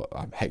interviews, but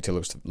Hector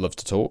loves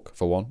to talk,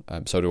 for one,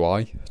 so do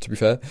I, to be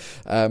fair,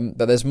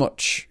 but there's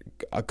much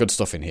good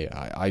stuff in here.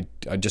 I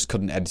just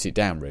couldn't edit it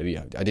down really.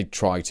 I did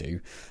try to,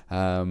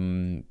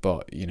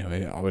 but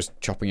I was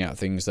chopping out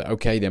things that,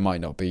 okay, they might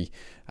not be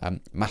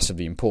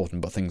massively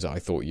important, but things that I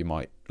thought you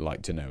might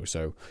like to know.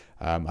 So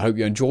I hope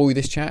you enjoy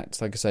this chat.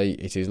 Like I say,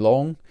 it is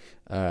long.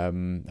 I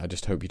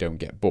just hope you don't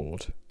get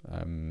bored.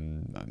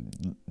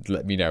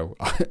 Let me know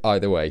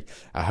either way.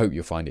 I hope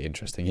you'll find it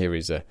interesting. Here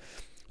is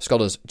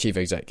Scholars Chief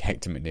Exec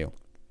Hector McNeil.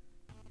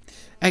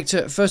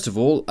 Hector, first of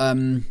all,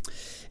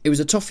 it was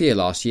a tough year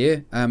last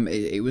year.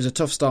 It was a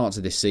tough start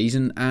to this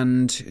season,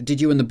 and did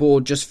you and the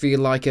board just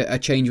feel like a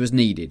change was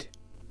needed?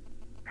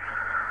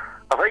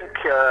 I think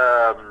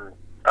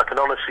I can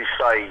honestly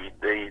say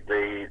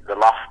the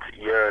last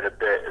year and a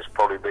bit has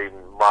probably been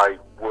my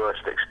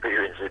worst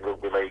experience in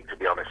rugby league, to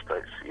be honest.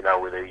 It's,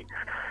 with the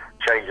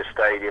change of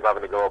stadium,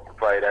 having to go up and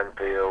play at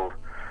Enfield,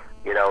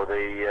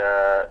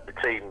 the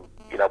team,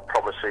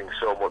 promising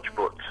so much,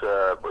 but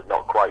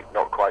not quite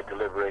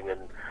delivering,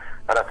 and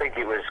I think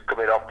it was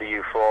coming off the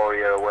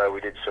euphoria where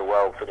we did so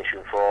well,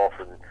 finishing fourth,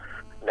 and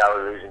now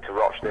we're losing to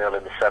Rochdale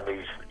in the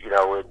semis,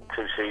 2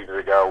 seasons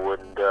ago,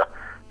 and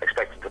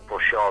expected to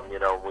push on. We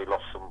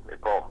lost some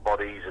important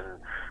bodies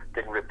and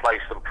didn't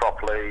replace them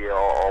properly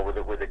or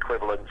with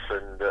equivalents,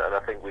 and I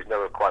think we've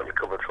never quite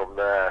recovered from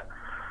there.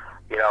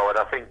 And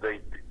I think for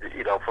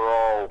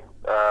all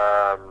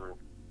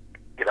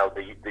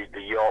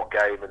the York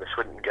game and the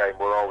Swinton game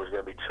were always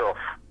going to be tough.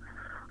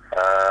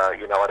 I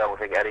don't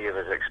think any of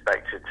us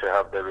expected to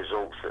have the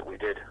results that we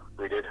did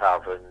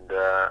have, and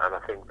I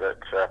think that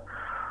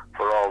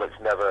for all, it's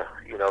never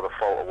the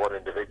fault of one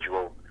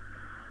individual.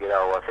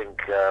 I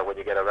think when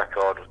you get a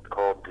record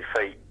home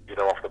defeat,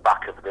 off the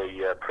back of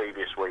the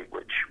previous week,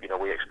 which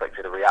we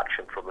expected a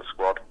reaction from the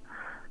squad,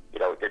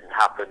 it didn't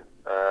happen,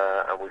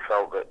 and we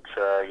felt that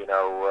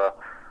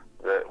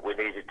that we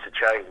needed to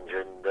change,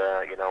 and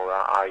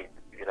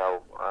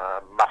I'm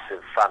a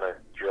massive fan of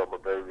Joe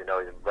Mabu. He's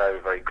a very,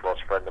 very close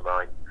friend of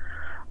mine.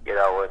 He's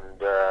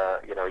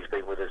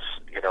been with us,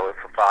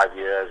 for 5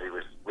 years. He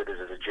was with us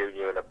as a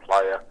junior and a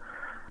player.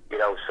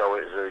 So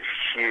it was a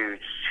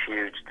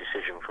huge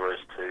decision for us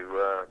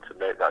to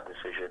make that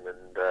decision,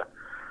 and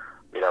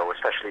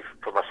especially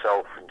for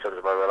myself in terms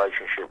of my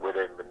relationship with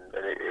him.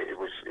 And it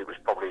was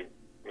probably,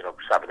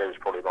 Saturday was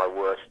probably my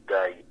worst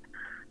day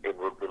in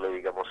rugby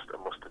league. I must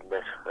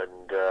admit,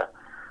 and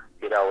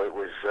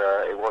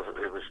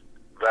it was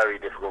very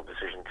difficult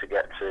decision to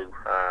get to,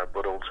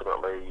 but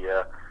ultimately,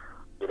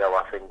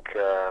 I think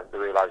the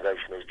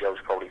realisation is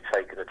Joe's probably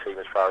taken the team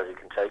as far as he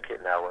can take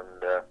it now,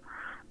 and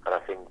I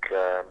think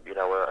a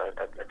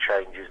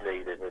change is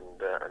needed,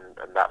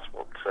 and that's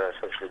what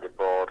essentially the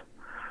board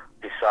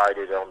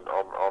decided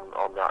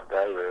on that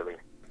day, really.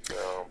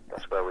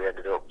 That's where we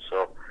ended up.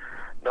 So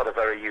not a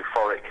very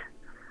euphoric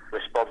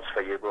response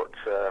for you, but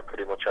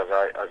pretty much as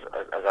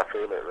I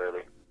feel it,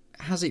 really.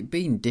 Has it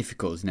been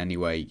difficult in any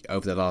way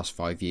over the last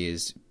 5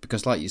 years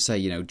because, like you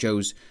say,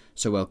 Joe's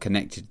so well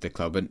connected to the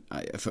club, and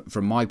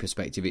from my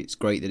perspective, it's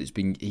great that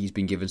he's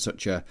been given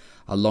such a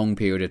long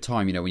period of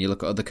time. When you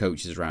look at other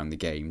coaches around the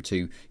game,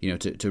 to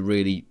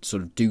really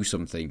sort of do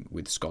something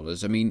with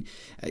scholars. I mean,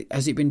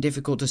 has it been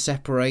difficult to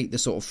separate the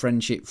sort of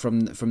friendship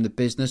from the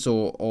business,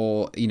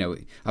 or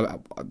that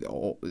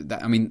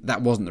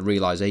wasn't the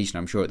realization,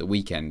 I'm sure, at the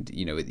weekend.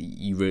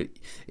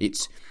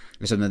 It's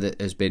something that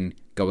has been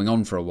going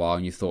on for a while,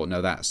 and you thought,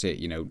 no, that's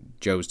it.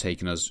 Joe's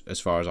taken us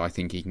as far as I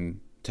think he can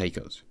take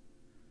us.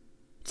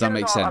 Does that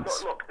make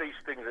sense? Look, these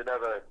things are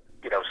never,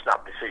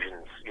 snap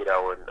decisions, and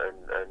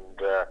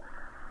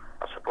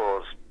I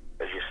suppose,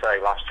 as you say,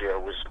 last year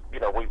was, we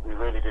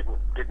really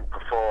didn't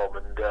perform,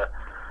 and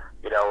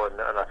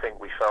and I think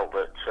we felt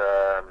that,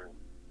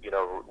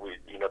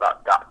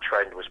 that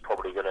trend was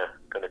probably going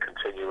to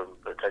continue and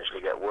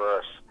potentially get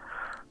worse.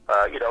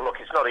 Look,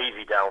 it's not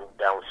easy down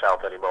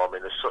south anymore. I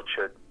mean, there's such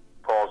a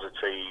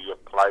paucity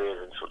of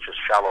players and such a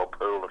shallow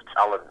pool of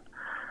talent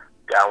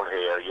down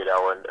here,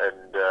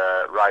 and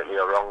rightly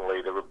or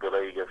wrongly, the Rugby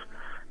League have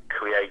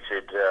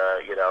created,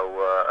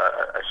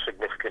 a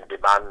significant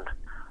demand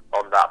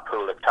on that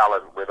pool of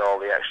talent with all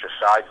the extra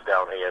sides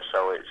down here.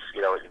 So it's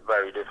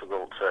very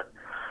difficult to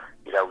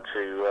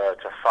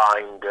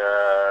find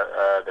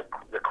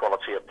the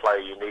quality of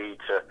play you need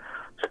to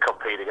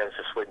compete against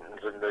the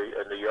Swintons and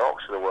the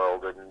Yorks of the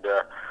world. And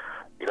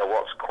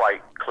what's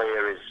quite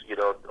clear is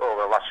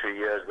over the last few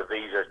years the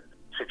visa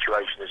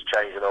situation has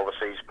changed in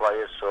overseas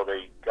players. So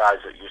the guys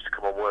that used to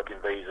come on working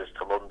visas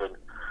to London,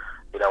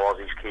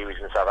 Aussies,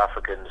 Kiwis, and South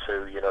Africans,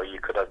 who you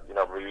could have,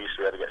 we used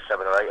to be able to get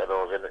 7 or 8 of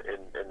those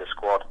in the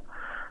squad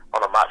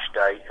on a match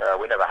day.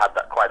 We never had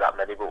quite that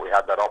many, but we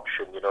had that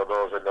option.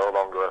 Those are no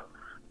longer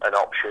an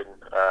option.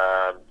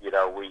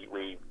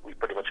 We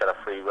pretty much had a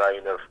free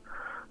reign of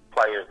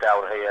players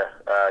down here,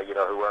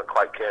 who weren't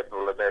quite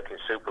capable of making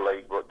Super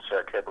League, but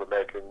capable of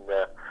making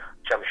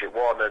Championship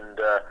 1, and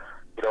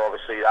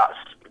obviously that's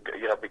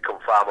become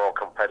far more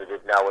competitive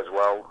now as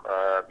well.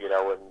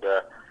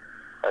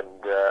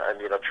 And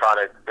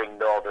trying to bring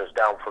Northerners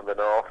down from the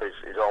north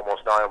is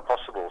almost nigh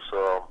impossible.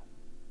 So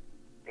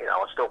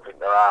I still think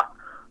there are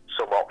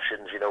some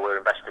options. We're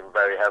investing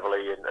very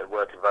heavily and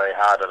working very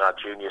hard on our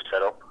junior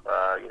setup.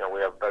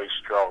 We have very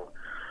strong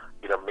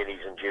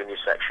minis and junior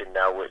section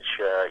now, which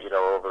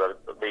over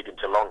the medium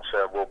to long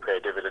term will pay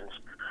dividends.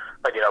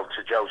 And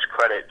to Joe's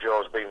credit,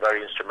 Joe's been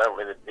very instrumental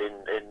in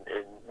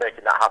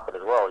making that happen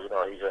as well.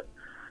 He's a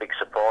big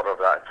supporter of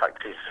that. In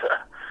fact,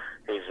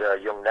 his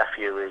young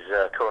nephew is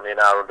currently in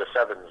our under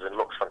sevens and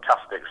looks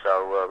fantastic.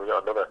 So we've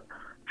got another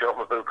Joe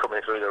Mabou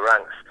coming through the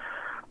ranks.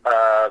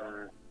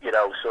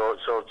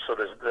 So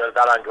there's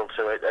that angle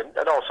to it,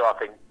 and also I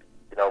think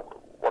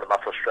one of my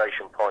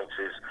frustration points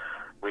is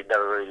we've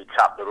never really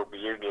tapped the rugby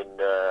union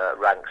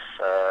ranks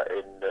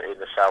in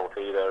the south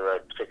either,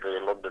 particularly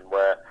in London,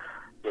 where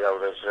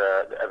there's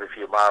every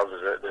few miles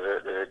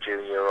there's a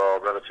junior or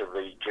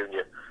relatively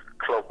junior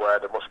club where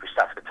there must be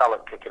stacks of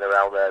talent kicking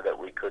around there that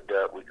we could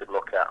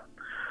look at.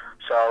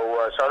 So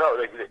I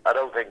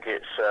don't think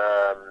it's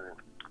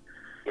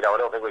I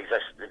don't think we're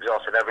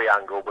exhausting every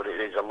angle, but it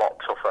is a lot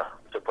tougher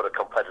to put a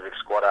competitive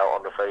squad out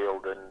on the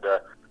field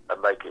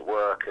and make it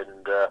work,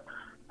 and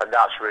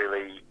that's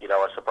really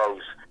I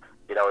suppose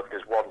if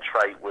there's one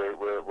trait we're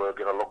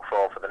going to look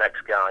for the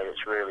next guy,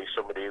 it's really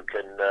somebody who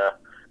can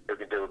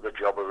do a good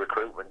job of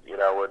recruitment,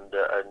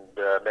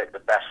 and make the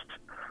best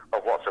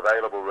of what's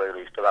available,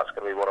 really. So that's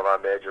going to be one of our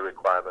major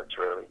requirements,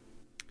 really.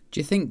 Do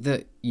you think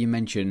that you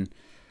mentioned,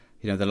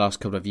 the last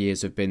couple of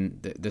years have been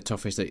the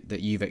toughest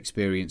that you've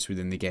experienced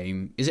within the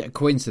game? Is it a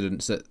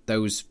coincidence that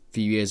those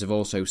few years have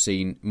also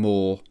seen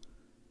more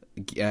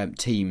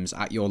teams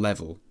at your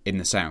level in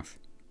the south?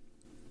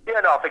 Yeah,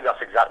 no, I think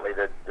that's exactly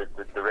the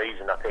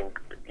reason. I think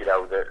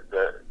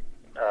that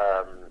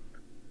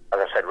as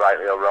I said,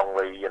 rightly or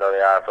wrongly, the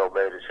AFL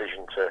made a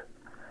decision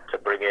to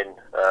bring in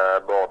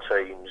more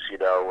teams,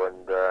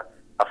 and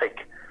I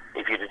think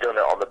if you'd have done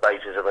it on the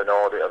basis of an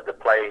audit of the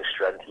playing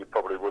strength, you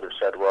probably would have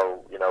said,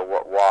 well,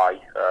 why?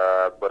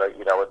 But at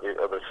the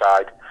other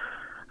side,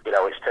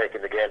 it's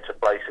taken the game to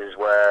places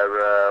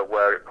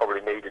where it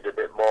probably needed a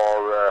bit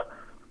more,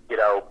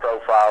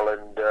 profile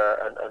and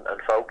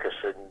focus,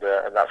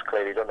 and that's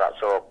clearly done that.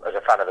 So, as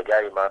a fan of the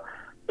game,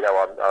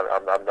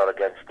 I'm not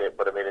against it,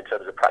 but I mean, in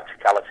terms of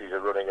practicalities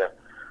of running a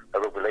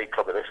rugby league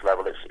club at this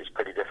level, it's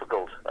pretty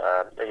difficult.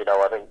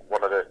 I think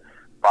one of the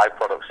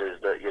byproducts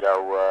is that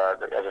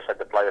as I said,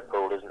 the player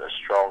pool isn't as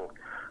strong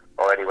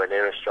or anywhere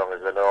near as strong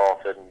as the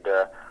north, and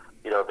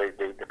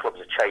the clubs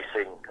are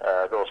chasing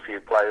those few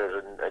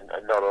players,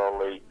 and not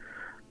only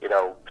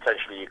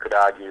potentially you could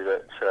argue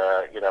that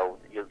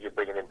you're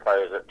bringing in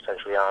players that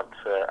potentially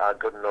aren't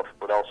good enough,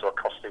 but also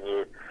costing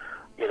you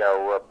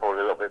probably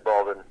a little bit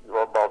more than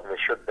they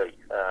should be.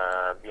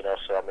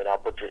 So I mean, our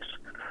budget's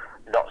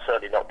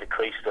certainly not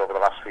decreased over the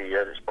last few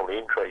years. It's probably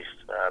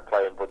increased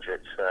playing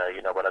budgets.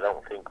 But I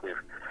don't think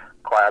we've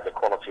quite had the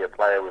quality of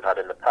player we've had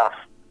in the past.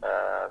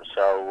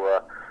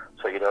 So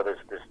there's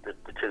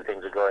the two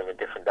things are going in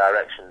different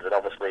directions, and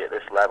obviously at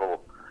this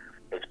level,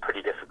 it's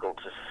pretty difficult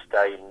to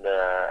sustain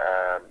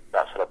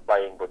that sort of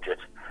playing budget,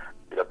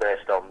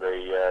 based on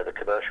the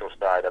commercial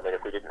side. I mean,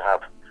 if we didn't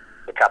have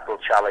the capital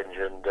challenge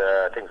and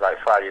things like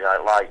Friday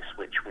Night Lights,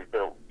 which we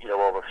built,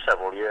 over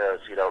several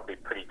years, it'd be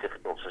pretty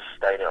difficult to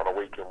sustain it on a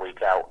week in,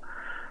 week out.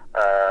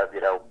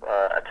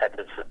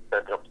 Attendance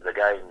up to the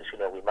games.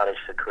 We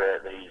managed to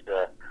create these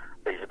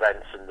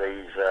events and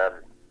these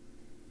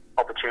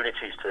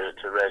opportunities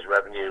to raise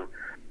revenue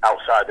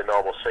outside the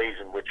normal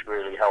season, which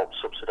really helps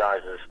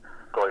subsidise us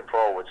going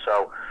forward.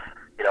 So,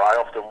 I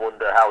often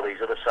wonder how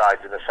these other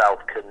sides in the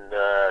south can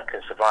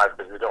survive,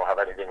 because they don't have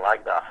anything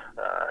like that.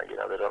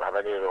 They don't have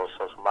any of those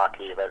sorts of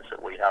marquee events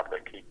that we have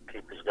that keep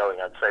us going.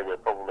 I'd say we're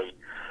probably,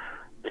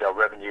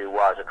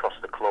 revenue-wise across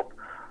the club,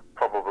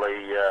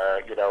 probably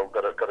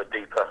got a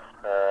deeper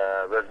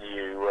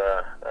revenue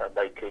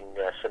making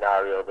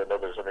scenario than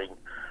others. I mean,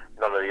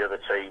 none of the other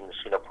teams,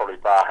 probably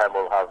Barham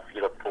will have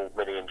full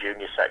mini and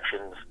junior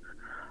sections,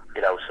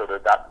 so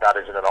that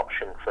isn't an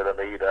option for them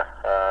either.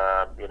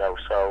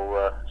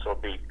 So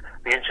it'd be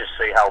interesting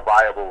to see how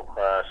viable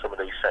some of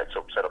these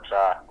setups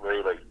are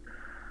really.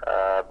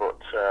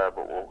 But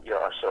we'll,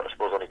 I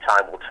suppose only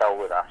time will tell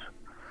with that.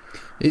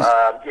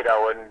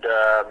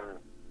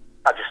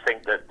 I just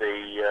think that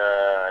it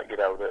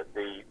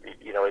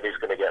is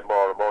going to get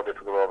more and more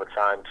difficult over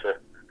time to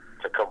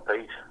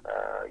compete.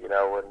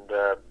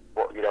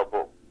 But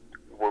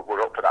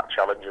we're up for that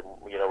challenge, and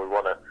we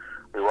want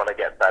to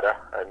get better,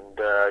 and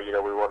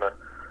we want to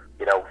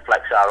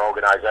flex our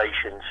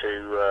organisation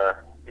to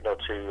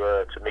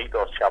meet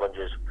those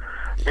challenges.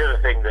 The other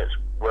thing that's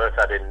worth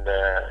adding,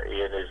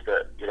 Ian, is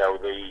that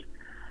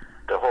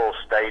the whole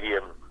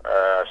stadium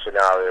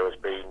scenario has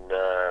been,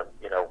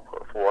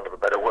 for want of a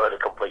better word, a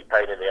complete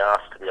pain in the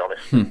arse, to be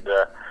honest. And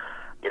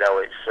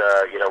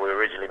we were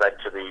originally meant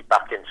to be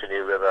back into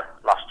New River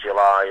last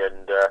July,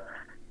 and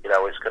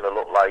it's going to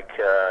look like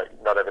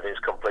not everything's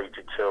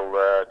completed till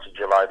to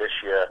July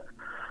this year.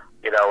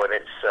 And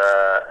it's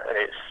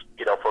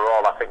for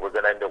all, I think we're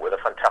going to end up with a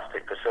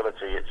fantastic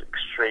facility. It's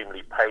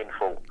extremely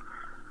painful,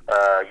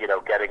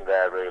 getting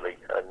there really,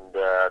 and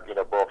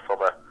both from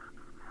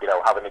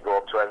having to go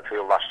up to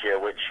Enfield last year,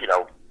 which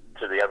to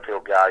the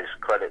Enfield guys'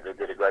 credit, they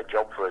did a great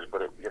job for us,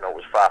 but it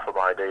was far from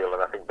ideal,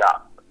 and I think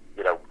that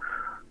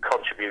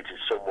contributed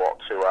somewhat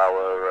to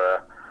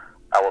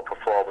our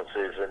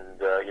performances, and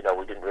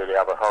we didn't really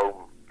have a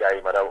home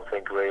game, I don't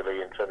think,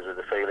 really, in terms of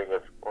the feeling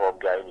of home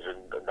games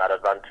and that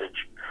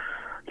advantage.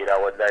 And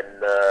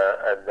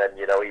then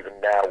even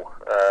now,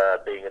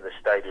 being in the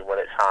stadium when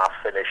it's half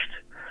finished,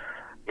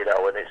 and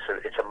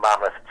it's a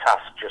mammoth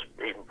task just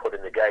even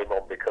putting the game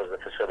on, because the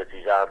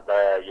facilities aren't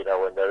there,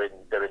 and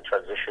they're in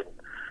transition.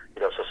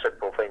 So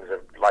simple things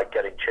like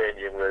getting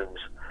changing rooms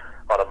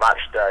on a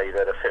match day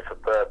that are fit for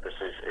purpose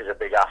is a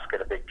big ask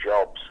and a big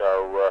job.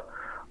 So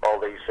all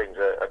these things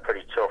are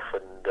pretty tough,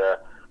 and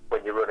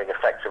when you're running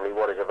effectively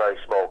what is a very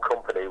small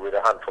company with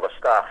a handful of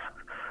staff,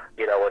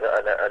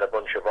 and a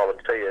bunch of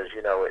volunteers,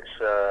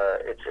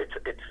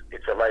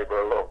 it's a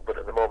labour of love, but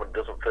at the moment it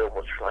doesn't feel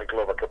much like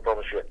love, I can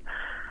promise you.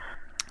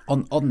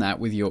 On that,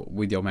 with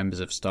your members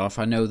of staff,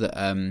 I know that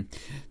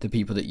the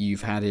people that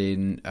you've had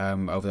in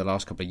over the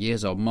last couple of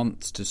years or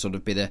months to sort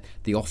of be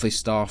the office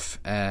staff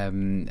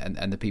and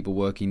the people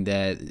working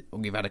there,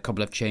 you've had a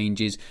couple of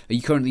changes. Are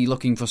you currently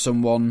looking for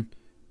someone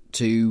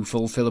to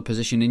fulfil a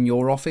position in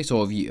your office,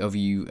 or have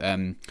you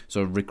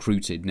sort of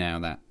recruited now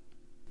that?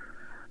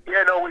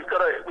 Yeah, no, we've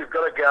got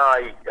a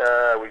guy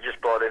we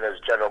just brought in as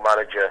general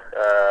manager,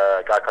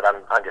 a guy called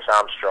Angus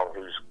Armstrong,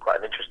 who's quite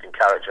an interesting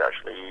character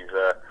actually.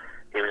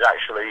 He was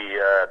actually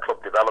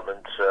club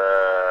development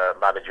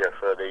manager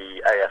for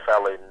the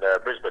AFL in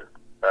Brisbane,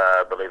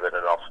 believe it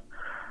or not.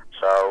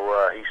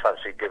 So he's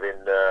fancied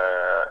giving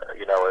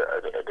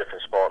a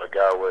different sport a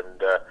go,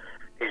 and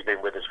he's been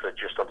with us for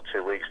just under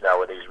 2 weeks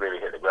now, and he's really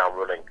hit the ground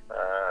running.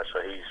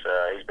 So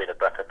he's been a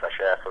breath of fresh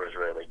air for us,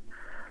 really.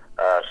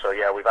 So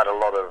yeah, we've had a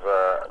lot of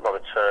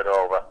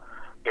turnover.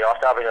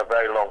 After having a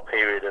very long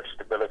period of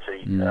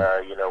stability,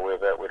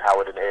 with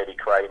Howard and Eddie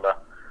Kramer,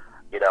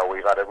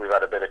 we've had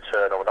a bit of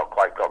turnover, not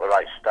quite got the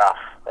right staff,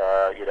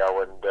 and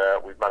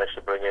we've managed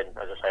to bring in,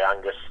 as I say,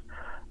 Angus.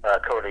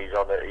 Currently he's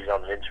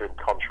on an interim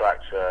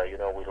contract.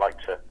 We'd like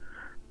to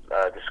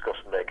discuss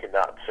making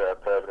that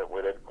permanent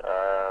with him.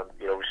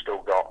 We've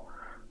still got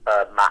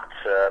Matt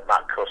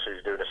Cuss,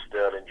 who's doing a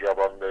sterling job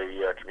on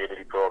the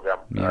community programme.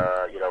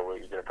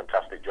 He's doing a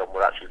fantastic job.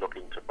 We're actually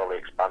looking to probably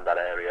expand that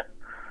area,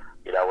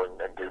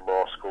 and do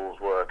more schools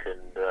work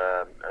and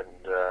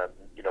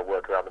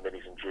work around the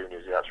minis and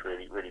juniors. That's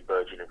really, really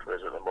burgeoning for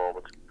us at the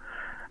moment.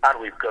 And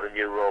we've got a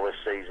new role this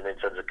season in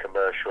terms of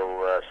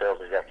commercial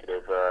sales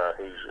executive,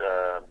 who's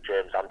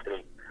James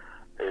Anthony,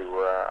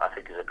 who I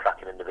think is a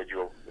cracking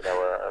individual,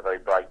 a very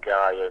bright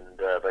guy and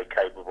very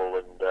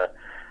capable, and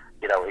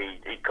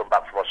he'd come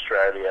back from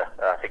Australia,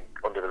 I think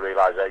under the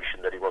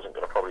realisation that he wasn't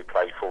going to probably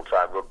play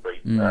full-time rugby,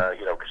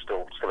 could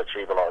still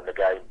achieve a lot in the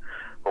game,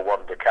 but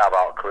wanted to carve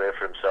out a career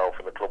for himself,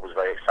 and the club was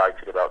very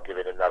excited about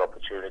giving him that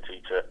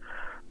opportunity to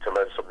to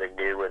learn something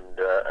new and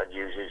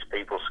use his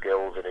people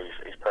skills and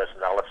his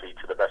personality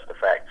to the best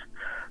effect.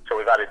 So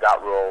we've added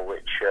that role,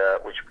 which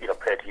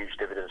paid huge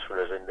dividends for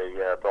us in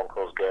the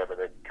Broncos game and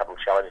the Capital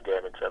Challenge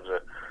game in terms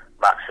of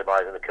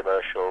maximising the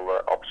commercial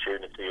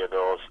opportunity of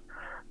those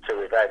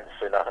two events,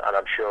 and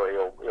I'm sure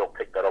he'll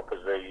pick that up as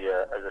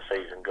the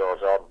season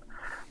goes on.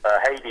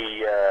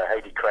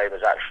 Heidi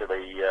Kramer's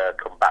actually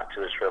come back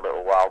to us for a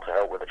little while to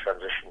help with the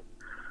transition,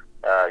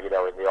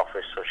 in the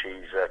office. So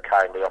she's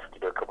kindly offered to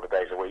do a couple of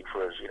days a week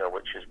for us,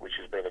 which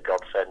has been a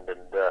godsend.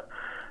 And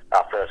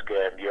our first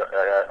game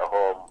at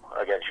home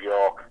against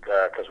York,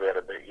 because we had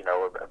a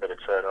bit of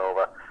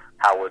turnover,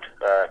 Howard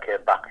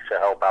came back to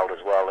help out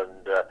as well,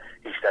 and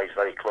he stays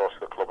very close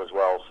to the club as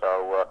well.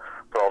 So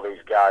for all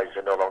these guys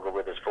are no longer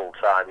with us full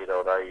time,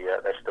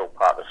 they're still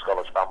part of the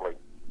Scholars family.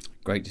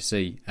 Great to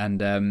see.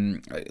 And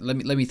let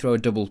me throw a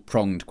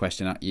double-pronged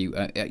question at you.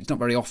 It's not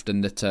very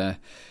often that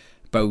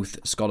both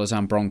Scholars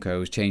and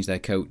Broncos change their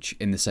coach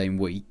in the same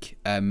week.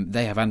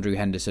 They have Andrew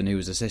Henderson, who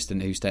is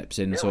assistant, who steps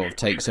in and sort of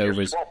takes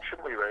over as...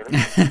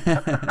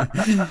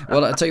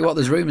 Well, I'll tell you what,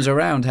 there's rumours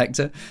around,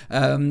 Hector.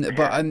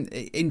 But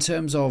in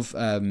terms of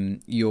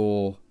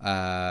your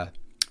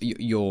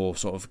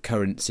sort of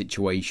current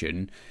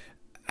situation,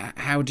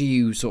 how do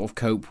you sort of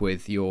cope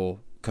with your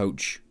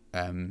coach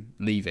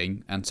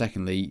leaving? And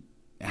secondly,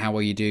 how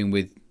are you doing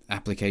with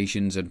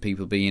applications and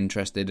people being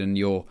interested in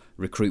your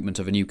recruitment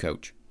of a new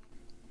coach?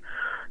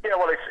 Yeah,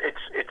 well, it's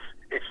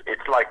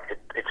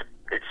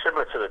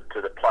similar to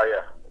the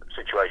player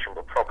situation,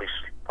 but probably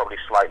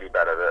slightly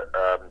better. That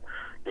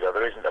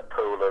there isn't a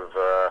pool of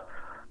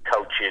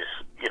coaches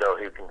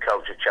who can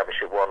coach at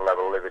Championship 1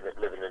 level living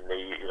in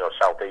the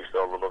southeast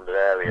or the London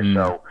area.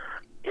 So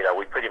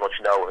we pretty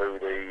much know who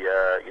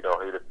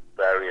the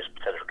various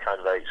potential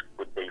candidates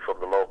would be from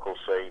the local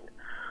scene.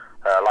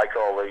 Like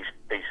all these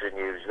pieces of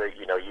news, that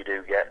you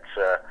do get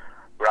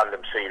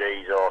random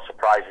CVs or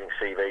surprising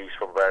CVs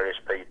from various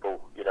people,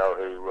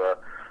 who are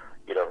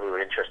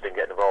interested in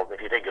getting involved. And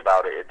if you think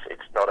about it,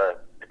 it's not a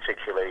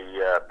particularly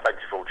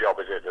plentiful job,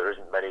 is it? There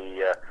isn't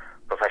many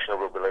professional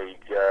rugby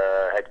league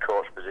head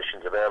coach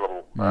positions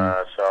available.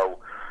 So,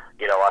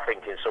 I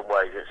think in some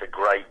ways it's a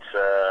great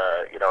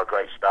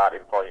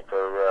starting point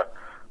for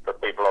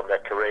people on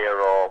their career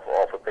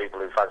or for people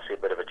who fancy a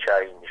bit of a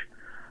change.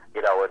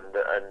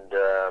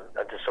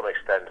 And to some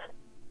extent,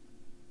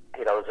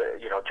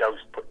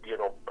 Joe's put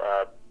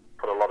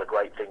a lot of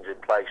great things in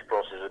place,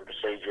 processes and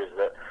procedures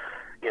that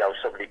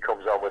somebody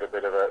comes on with a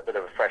bit of a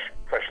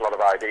fresh lot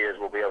of ideas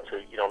will be able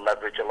to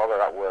leverage a lot of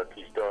that work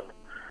he's done.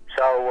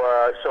 So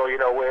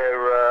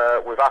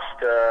we've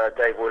asked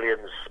Dave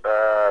Williams,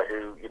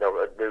 who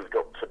had moved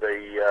up to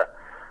be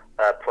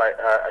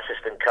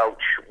assistant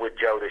coach with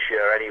Joe this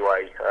year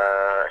anyway,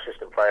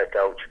 assistant player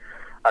coach,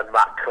 and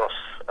Matt Cuss,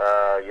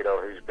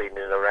 who's been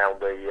in and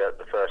around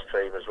the first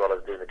team as well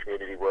as doing the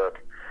community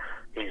work.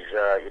 He's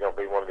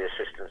been one of the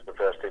assistants in the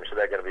first team, so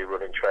they're going to be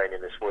running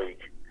training this week.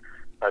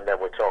 And then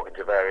we're talking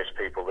to various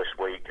people this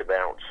week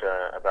about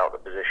the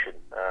position.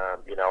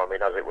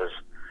 As it was,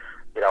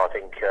 I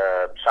think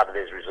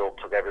Saturday's result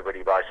took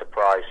everybody by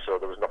surprise, so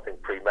there was nothing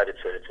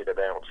premeditated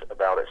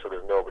about it. So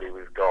there's nobody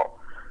we've got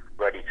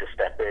ready to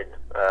step in.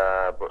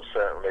 But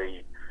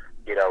certainly,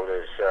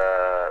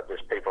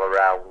 there's people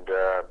around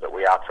that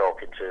we are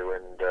talking to,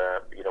 and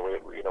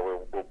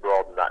we'll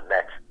broaden that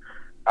net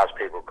as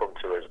people come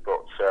to us.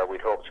 But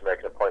we'd hope to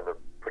make an appointment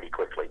pretty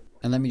quickly.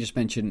 And let me just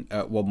mention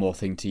one more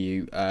thing to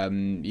you.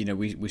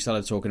 We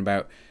started talking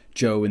about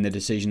Joe and the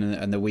decision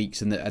and the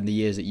weeks and the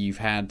years that you've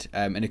had.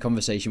 In a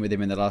conversation with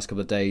him in the last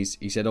couple of days,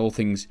 he said all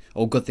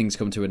good things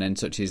come to an end,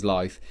 such is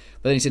life.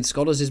 But then he said,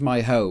 Scholars is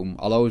my home.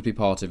 I'll always be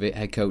part of it,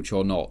 head coach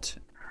or not.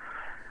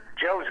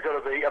 Joe's got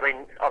to be.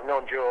 I've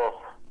known Joe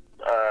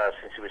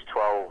since he was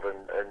 12,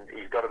 and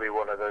he's got to be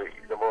one of the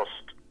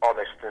most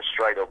honest and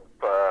straight up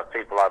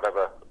people I've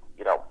ever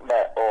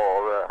met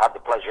or had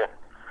the pleasure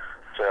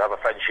to have a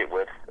friendship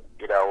with.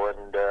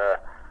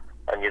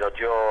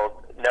 Joe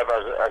never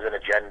has an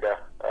agenda.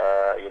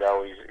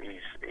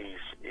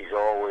 He's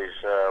always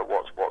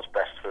what's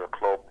best for the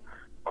club,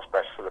 what's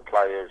best for the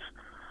players.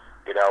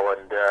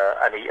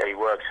 And he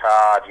works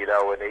hard.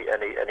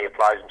 And he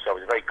applies himself.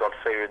 He's a very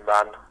God-fearing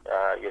man.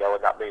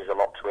 And that means a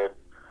lot to him.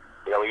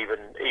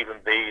 Even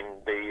being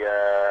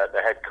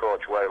the head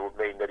coach, where it would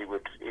mean that he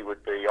would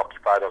be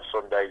occupied on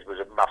Sundays, was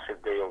a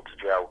massive deal to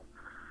Joe.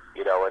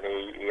 And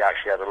he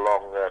actually had a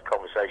long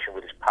conversation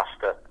with his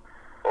pastor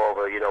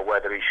over,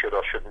 whether he should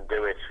or shouldn't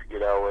do it,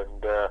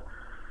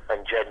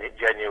 and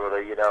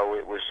genuinely, it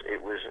was a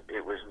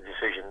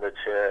decision that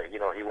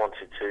he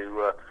wanted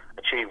to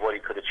achieve what he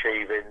could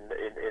achieve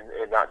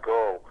in that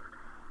goal.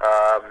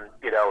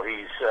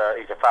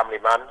 He's a family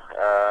man,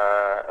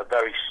 a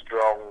very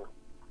strong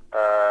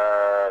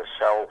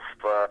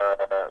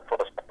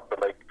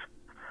self-belief.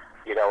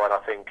 And I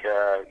think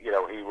he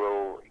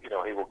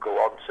will go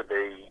on to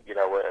be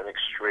an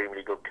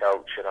extremely good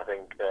coach, and I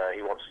think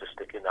he wants to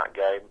stick in that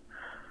game,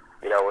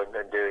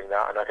 and doing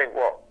that. And I think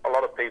what a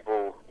lot of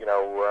people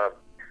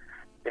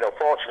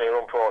fortunately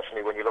or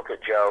unfortunately, when you look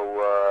at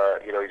Joe,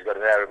 he's got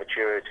an air of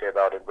maturity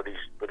about him, but he's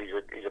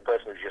a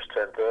person who's just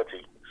turned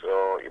 30.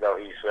 So he's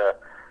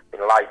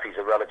in life he's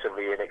a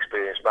relatively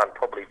inexperienced man.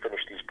 Probably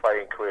finished his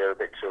playing career a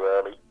bit too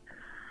early.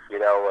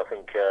 I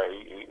think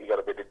he got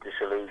a bit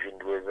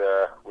disillusioned with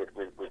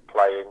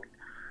playing.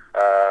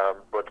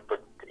 But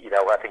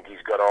I think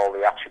he's got all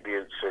the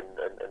attributes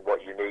and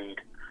what you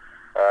need.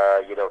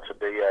 To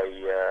be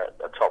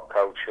a top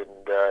coach,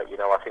 and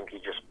I think he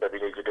just maybe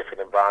needs a different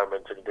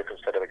environment and a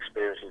different set of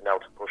experiences now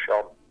to push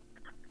on.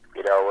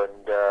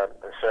 And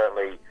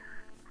certainly,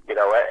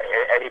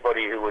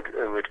 anybody who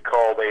would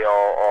call me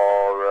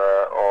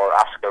or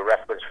ask a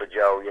reference for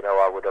Joe,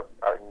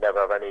 I'd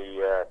never have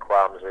any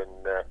qualms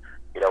in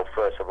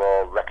first of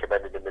all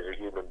recommending him as a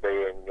human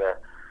being,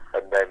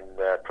 and then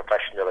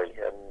professionally,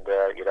 and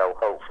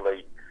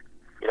hopefully.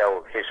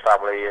 His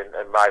family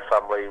and my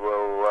family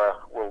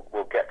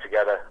will get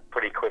together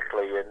pretty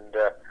quickly, and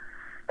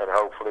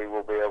hopefully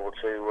we'll be able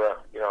to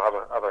have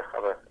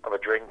a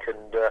drink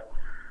and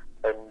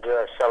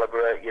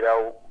celebrate his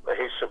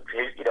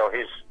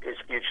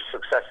future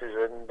successes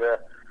and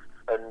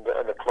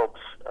the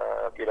club's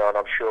and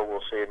I'm sure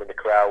we'll see him in the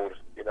crowd.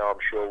 I'm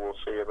sure we'll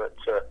see him at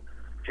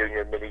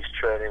Junior Minis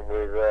training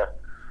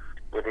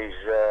with his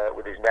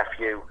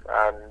nephew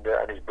and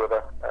his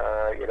brother,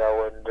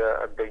 and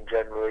being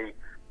generally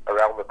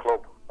around the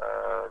club.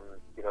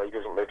 He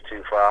doesn't live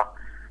too far.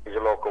 He's a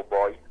local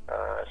boy,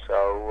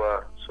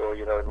 so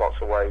in lots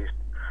of ways,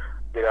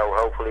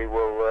 hopefully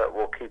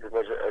we'll keep him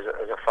as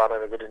a fan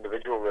and a good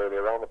individual really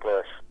around the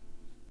place.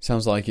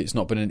 Sounds like it's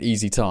not been an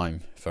easy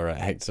time for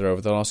Hector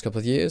over the last couple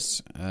of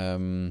years.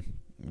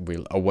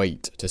 We'll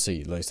await to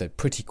see. Like I said,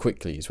 pretty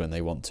quickly is when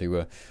they want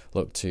to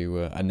look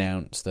to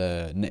announce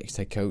their next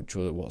head coach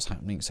or what's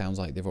happening. It sounds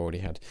like they've already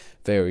had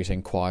various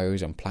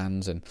inquiries and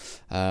plans, and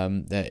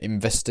they're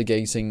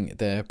investigating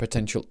their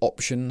potential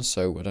options.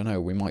 So I don't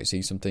know, we might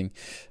see something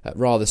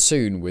rather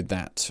soon with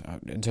that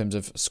in terms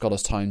of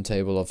Scholars'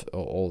 timetable of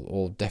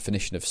or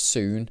definition of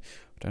soon.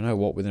 I don't know,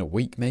 what, within a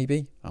week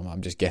maybe?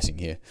 I'm just guessing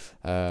here,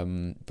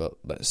 but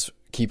let's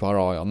keep our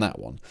eye on that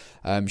one.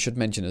 Should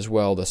mention as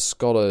well, the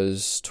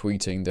Scholars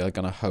tweeting they're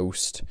going to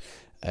host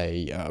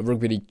a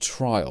rugby league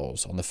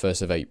trials on the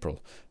 1st of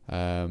April.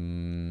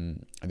 The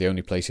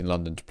only place in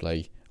London to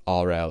play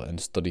RL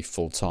and study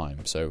full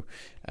time. So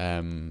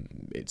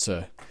it's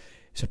a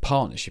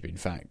partnership, in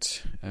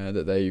fact,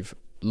 that they've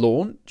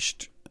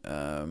launched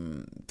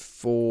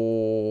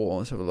for.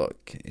 Let's have a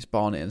look. It's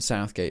Barnet and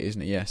Southgate,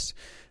 isn't it? Yes.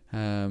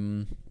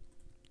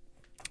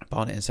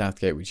 Barnet and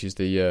Southgate, which is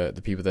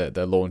the people that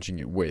they're launching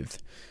it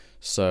with.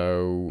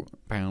 So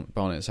Barnet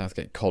and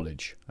Southgate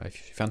College.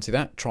 If you fancy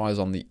that, trials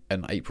on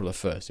April the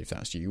 1st, if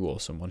that's you or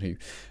someone who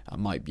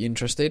might be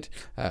interested.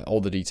 All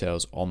the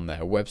details on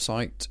their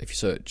website. If you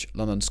search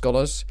London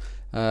Scholars.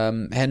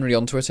 Henry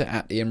on Twitter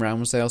at Ian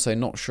Ramsdale saying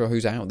not sure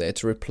who's out there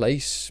to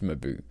replace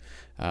Mabu.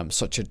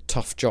 Such a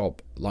tough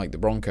job, like the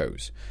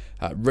Broncos.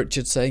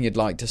 Richard saying he'd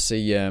like to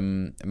see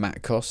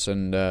Matt Cuss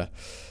and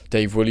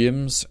Dave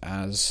Williams,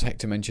 as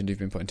Hector mentioned, who've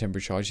been put in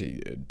temporary charge.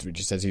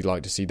 Richard says he'd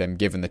like to see them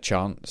given the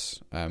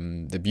chance.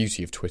 The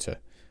beauty of Twitter.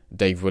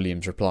 Dave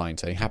Williams replying,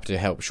 saying happy to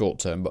help short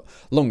term, but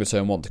longer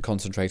term want to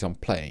concentrate on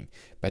playing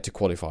better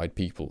qualified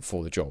people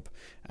for the job.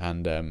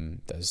 And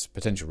there's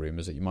potential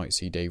rumours that you might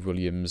see Dave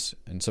Williams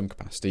in some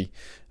capacity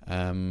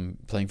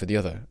playing for the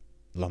other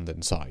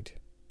London side.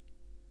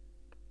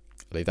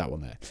 Leave that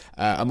one there.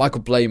 And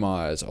Michael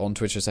Blaymyers on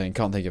Twitter saying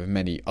can't think of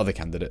many other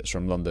candidates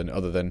from London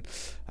other than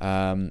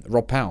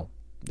Rob Powell.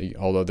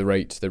 Although the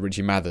rate that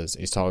Richie Mathers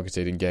is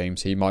targeted in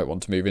games, he might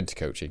want to move into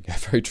coaching.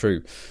 Very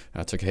true.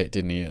 Took a hit,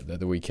 didn't he, at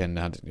the weekend?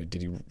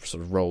 Did he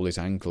sort of roll his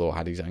ankle or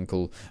had his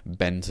ankle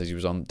bent as he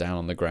was down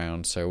on the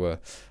ground? So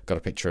got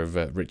a picture of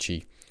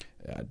Richie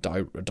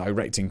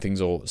directing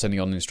things or sending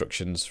on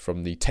instructions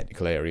from the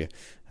technical area,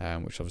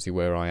 which is obviously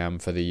where I am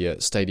for the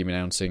stadium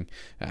announcing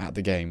at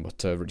the game,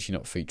 but Richie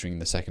not featuring in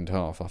the second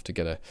half. I have to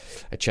get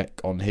a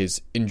check on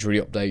his injury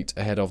update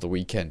ahead of the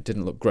weekend.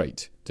 Didn't look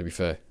great, to be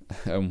fair,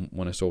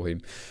 when I saw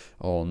him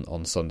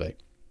on Sunday.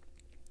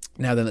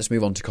 Now then, let's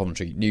move on to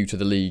Coventry, new to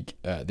the league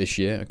this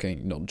year. Okay,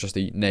 not just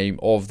the name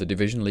of the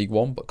division, League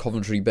One, but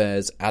Coventry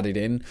Bears added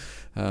in.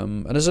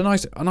 And as a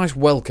nice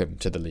welcome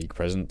to the league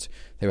present,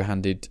 they were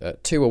handed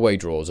 2 away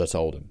draws at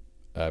Oldham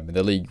in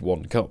the League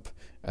One Cup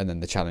and then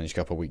the Challenge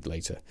Cup a week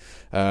later.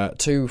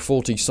 2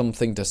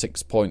 40-something to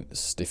 6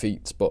 points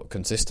defeats, but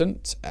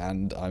consistent,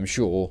 and I'm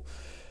sure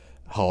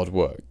hard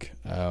work.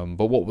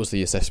 But what was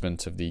the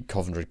assessment of the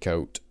Coventry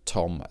coach,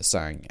 Tom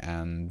Sang,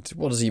 and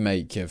what does he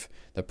make of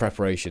the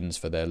preparations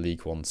for their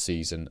League One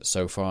season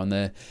so far and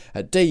their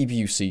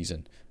debut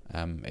season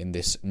in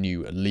this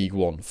new League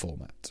One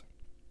format?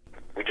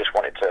 We just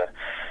wanted to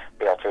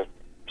be able to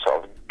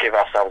sort of give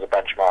ourselves a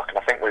benchmark, and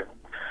I think we've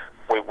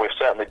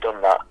certainly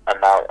done that,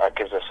 and now that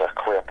gives us a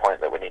clear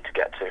point that we need to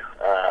get to.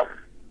 I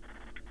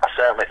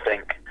certainly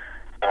think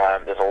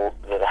there's a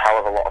hell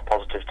of a lot of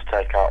positives to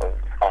take out of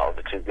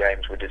the 2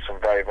 games. We did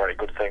some very, very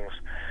good things.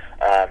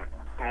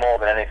 More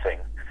than anything,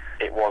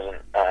 it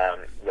wasn't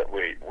that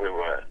we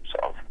were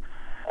sort of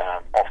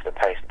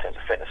place in terms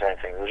of fitness or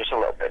anything. There was just a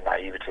little bit of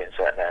naivety in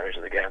certain areas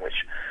of the game,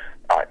 which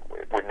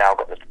we've now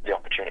got the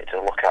opportunity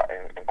to look at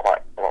in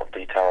quite a lot of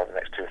detail over the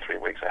next 2 or 3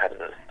 weeks ahead of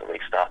the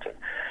league starting.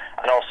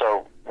 And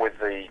also, with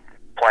the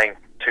playing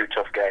 2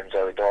 tough games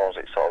early doors,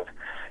 it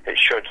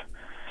should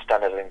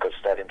stand us in good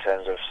stead in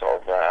terms of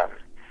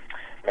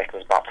making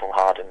us battle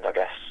hardened, I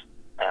guess,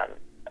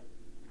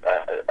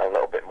 a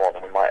little bit more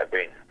than we might have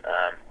been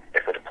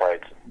if we'd have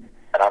played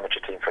an amateur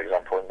team, for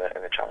example, in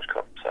the Challenge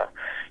Cup. So,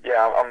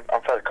 yeah,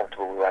 I'm fairly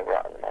comfortable with where we're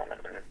at the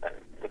moment, and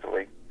with the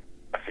league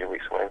a few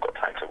weeks away, we've got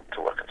time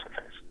to work on some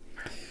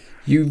things.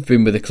 You've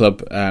been with the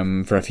club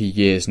for a few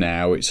years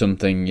now. It's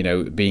something,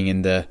 being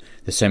in the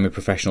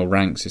semi-professional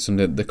ranks, it's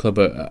something that the club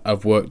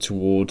have worked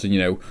towards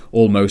and,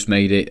 almost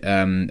made it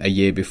a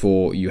year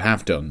before you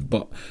have done.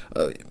 But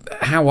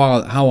how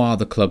are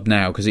the club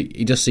now? Because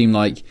it does seem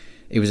like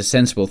it was a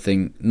sensible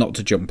thing not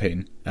to jump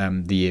in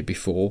the year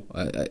before.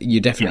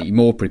 You're definitely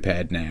more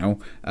prepared now.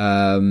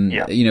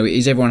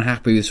 Is everyone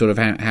happy with sort of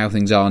how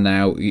things are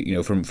now,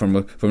 from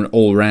an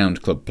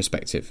all-round club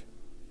perspective?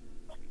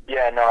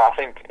 Yeah, no, I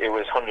think it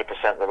was 100%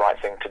 the right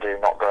thing to do,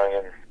 not going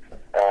in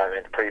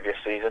the previous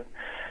season.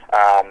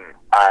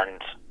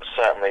 And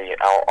certainly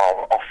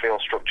our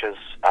off-field structures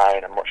are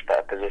in a much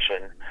better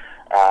position.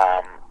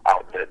 Our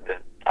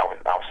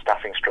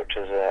staffing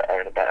structures are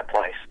in a better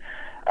place.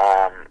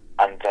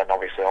 And then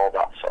obviously all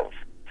that sort of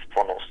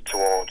funnels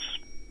towards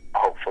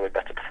hopefully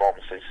better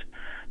performances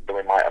than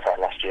we might have had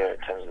last year in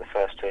terms of the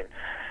first team.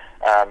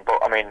 But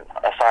I mean,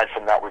 aside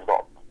from that, we've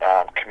got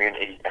a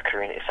community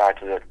side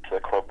to the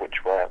club,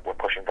 which we're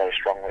pushing very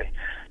strongly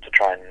to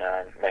try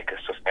and make us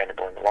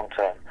sustainable in the long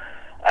term.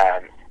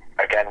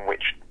 Again,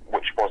 which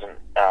wasn't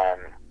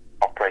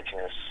operating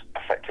as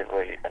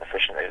effectively and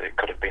efficiently as it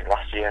could have been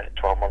last year,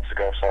 12 months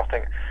ago. So I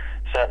think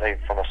certainly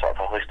from a sort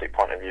of holistic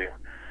point of view,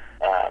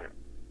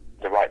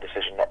 the right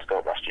decision not to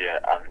go last year,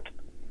 and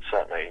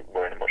certainly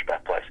we're in a much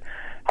better place.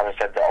 Having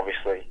said that,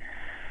 obviously,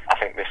 I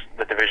think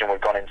the division we've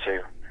gone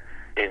into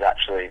is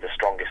actually the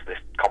strongest this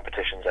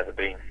competition's ever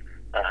been,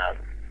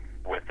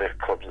 with the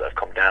clubs that have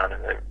come down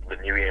and the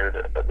new era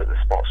that the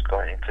sport's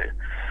going into.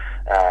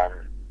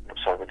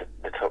 So with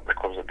the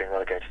clubs that have been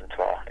relegated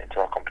into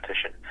our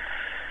competition.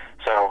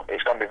 So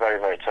it's going to be very,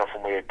 very tough,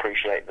 and we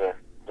appreciate the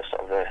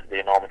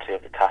enormity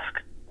of the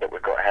task that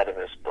we've got ahead of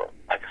us. But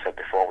like I said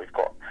before, we've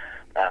got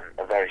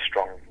a very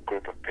strong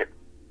group of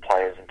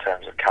players in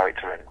terms of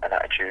character and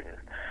attitude, and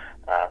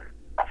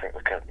I think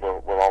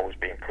we'll always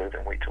be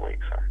improving week to week.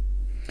 So.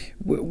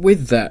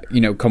 With that,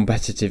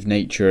 competitive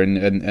nature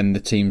and the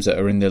teams that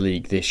are in the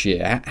league this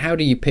year, how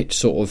do you pitch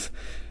sort of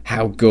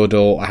how good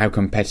or how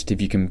competitive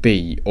you can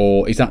be,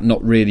 or is that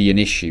not really an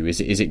issue? Is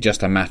it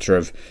just a matter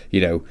of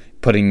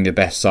putting the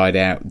best side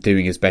out,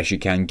 doing as best you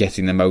can,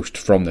 getting the most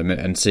from them,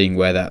 and seeing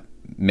where that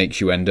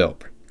makes you end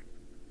up?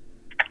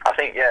 I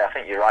think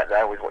you're right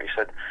there with what you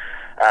said.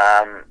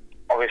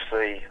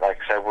 Obviously, like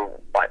I said,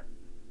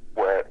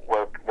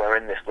 we're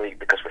in this league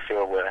because we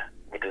feel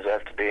we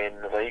deserve to be in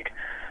the league.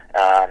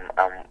 And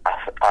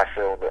I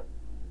feel that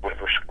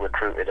we've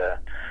recruited a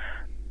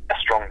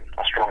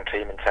strong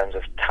team in terms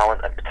of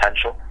talent and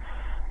potential.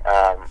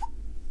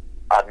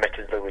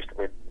 Admittedly,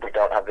 we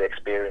don't have the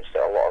experience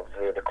that a lot of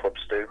the other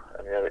clubs do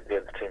and the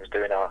other teams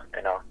do in our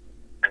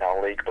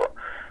league, but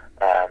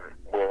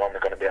we're only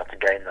going to be able to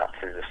gain that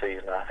through the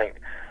season. And I think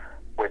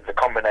with the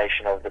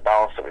combination of the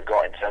balance that we've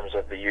got in terms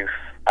of the youth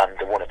and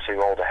the 1 or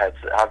 2 older heads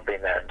that have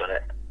been there and done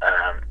it,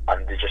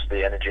 and just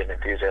the energy and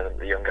enthusiasm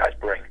the young guys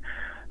bring,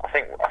 I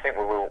think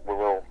we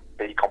will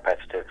be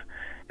competitive.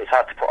 It's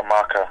hard to put a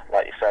marker,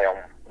 like you say,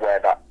 on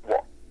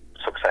what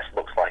success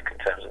looks like in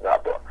terms of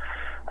that, but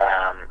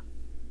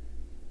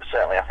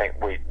certainly I think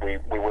we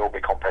will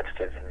be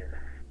competitive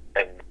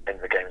in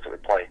the games that we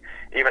play.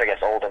 Even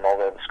against Oldham,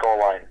 although the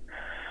scoreline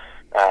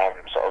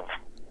sort of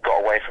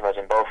got away from us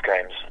in both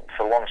games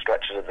for long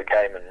stretches of the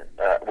game, and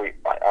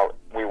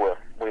we were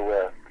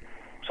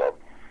sort of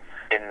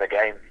in the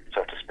game,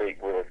 so to speak.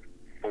 We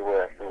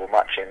were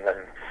matching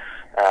them.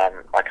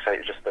 Like I say,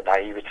 it's just the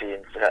naivety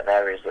in certain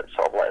areas that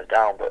sort of let us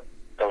down, but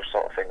those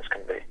sort of things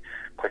can be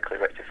quickly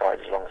rectified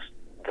as long as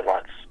the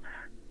lads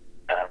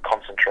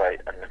concentrate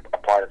and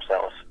apply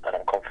themselves, and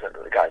I'm confident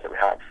that the guys that we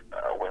have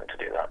are willing to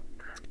do that.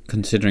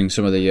 Considering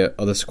some of the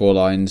other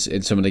scorelines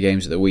in some of the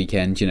games at the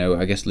weekend,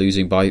 I guess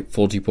losing by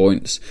 40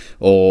 points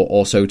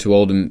or so to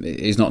Oldham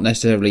is not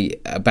necessarily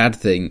a bad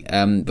thing.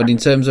 But in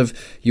terms of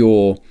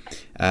your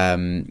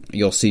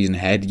season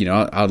ahead,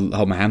 I'll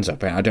hold my hands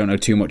up. I don't know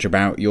too much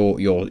about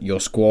your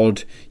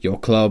squad, your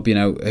club,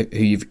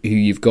 who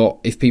you've got.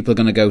 If people are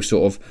going to go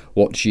sort of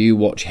watch you,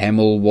 watch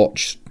Hemel,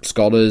 watch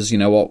Scholars,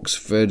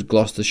 Oxford,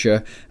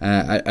 Gloucestershire,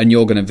 and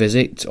you're going to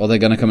visit, or they're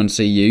going to come and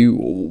see you,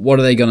 what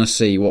are they going to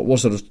see? What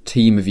sort of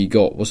team have you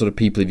got? What sort of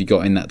people have you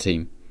got in that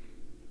team?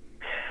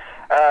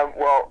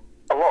 Well,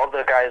 a lot of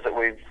the guys that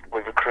we've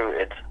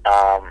recruited,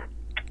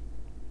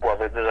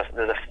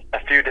 there's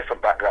a few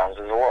different backgrounds.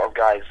 There's a lot of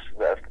guys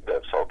that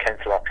sort of came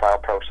through our trial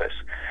process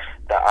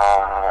that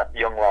are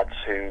young lads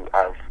who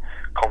have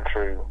come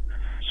through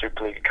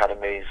Super League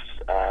academies,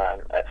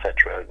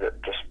 etc.,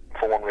 that just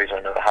for one reason or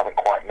another haven't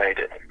quite made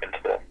it into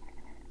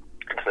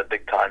the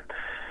big time,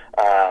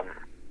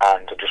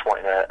 and just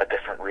wanting a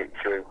different route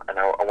through, and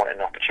I wanted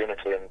an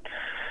opportunity, and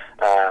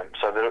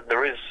so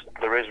there is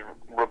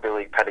rugby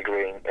league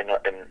pedigree in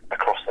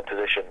across the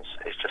positions.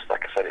 It's just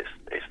like I said,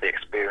 it's the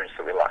experience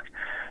that we lack,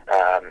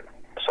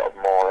 sort of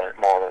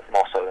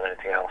more so than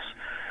anything else.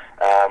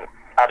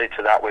 Added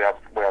to that, we have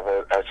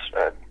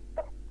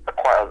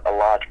quite a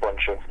large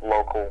bunch of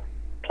local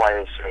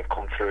players who have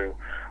come through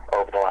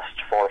over the last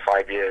 4 or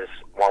 5 years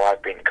while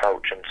I've been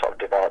coach, and sort of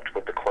developed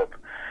with the club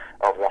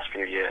over the last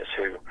few years,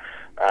 who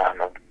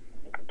have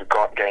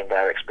gained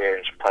their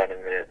experience playing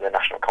in the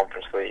National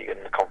Conference League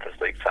and the Conference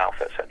League South,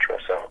 etc.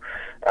 So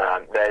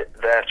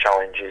their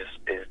challenge is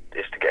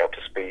to get up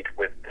to speed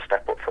with the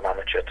step up from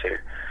amateur to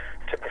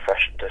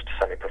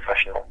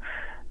semi-professional,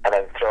 and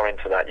then throw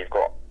into that you've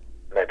got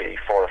maybe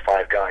 4 or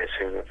 5 guys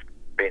who have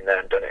been there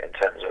and done it in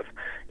terms of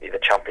either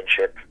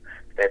championship,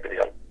 maybe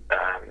the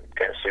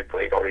game of Super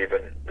League, or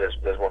even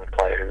there's one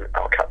player who,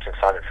 our captain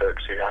Simon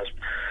Phillips, who has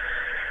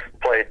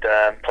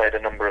played a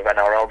number of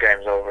NRL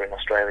games over in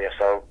Australia.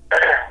 So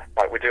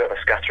like, we do have a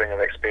scattering of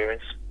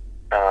experience,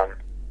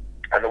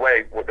 and the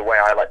way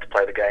I like to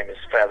play the game is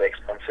fairly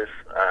expansive,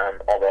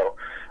 although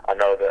I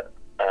know that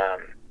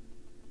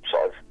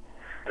sort of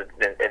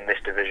in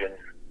this division,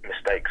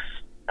 mistakes,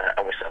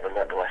 and we certainly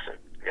learned the lesson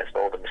against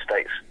all the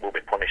mistakes, will be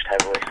punished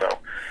heavily, so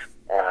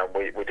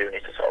we do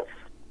need to sort of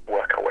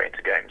work our way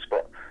into games.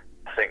 But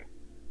I think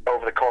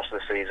over the course of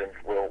the season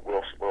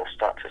we'll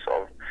start to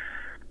sort of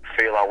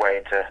feel our way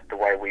into the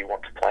way we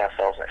want to play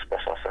ourselves and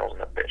express ourselves on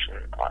the pitch,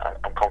 and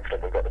I'm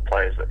confident we've got the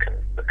players that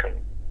can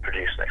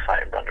produce an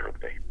exciting brand of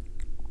rugby.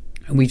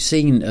 And we've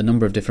seen a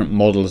number of different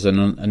models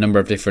and a number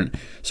of different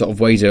sort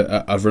of ways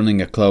of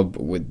running a club,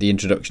 with the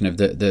introduction of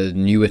the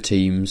newer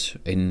teams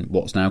in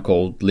what's now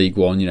called League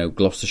One.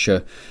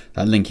 Gloucestershire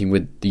linking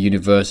with the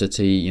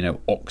university.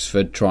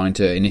 Oxford trying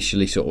to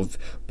initially sort of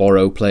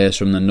borrow players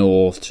from the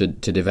north to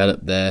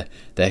develop their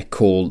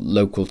core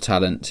local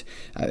talent.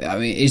 I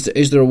mean,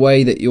 is there a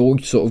way that you're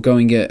sort of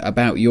going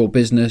about your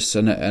business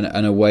and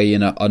a way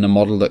in a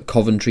model that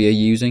Coventry are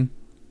using?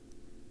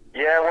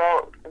 Yeah,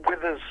 well,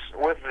 with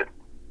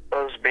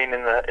us being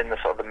in the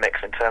sort of the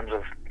mix in terms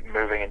of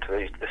moving into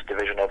this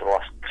division over the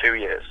last 2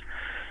 years,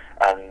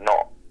 and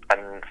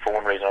for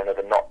one reason or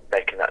another not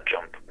making that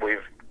jump,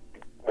 we've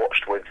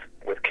watched with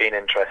keen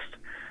interest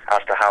as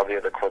to how the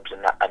other clubs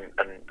and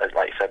as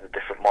like you said, the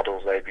different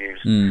models they've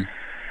used, and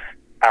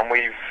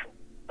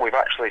we've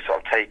actually sort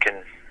of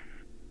taken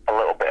a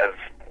little bit of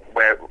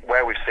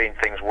where we've seen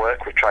things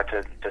work. We've tried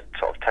to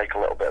sort of take a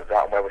little bit of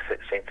that, and where we've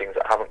seen things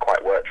that haven't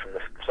quite worked from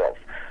the sort of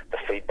the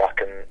feedback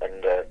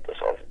and the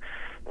sort of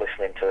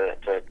listening to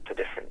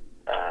different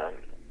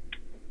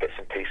bits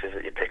and pieces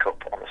that you pick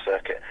up on the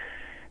circuit.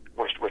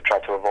 We've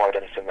tried to avoid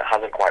anything that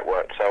hasn't quite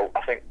worked. So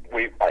I think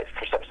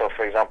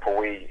for example,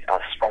 we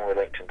are strongly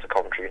linked into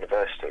Coventry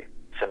University,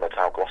 similar to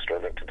how Gloucester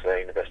are linked into their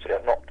university.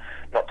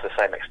 Not to the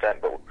same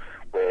extent, but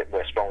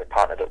we're strongly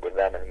partnered up with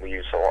them, and we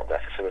use a lot of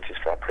their facilities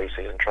for our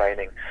pre-season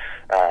training,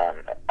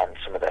 and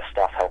some of their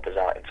staff help us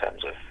out in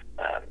terms of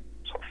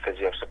sort of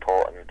physio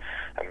support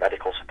and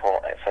medical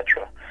support,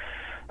 etc.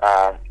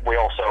 We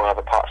also have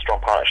a strong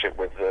partnership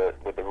with the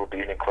Rugby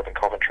Union Club in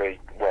Coventry,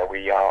 where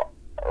we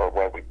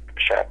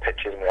share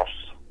pitches, and we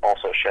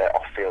also share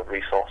off-field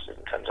resources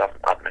in terms of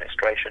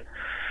administration.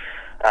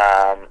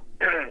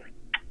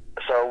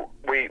 So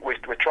we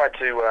try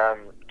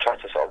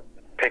to sort of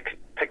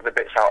pick the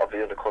bits out of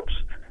the other clubs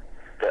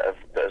that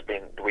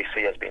we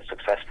see as being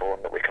successful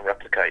and that we can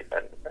replicate,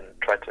 and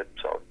try to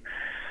sort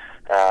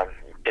of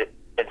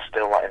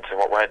instill that into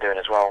what we're doing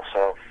as well.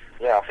 So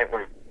yeah, I think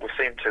we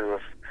seem to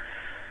have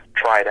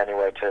tried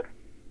anyway to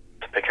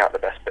pick out the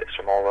best bits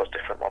from all those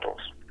different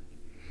models.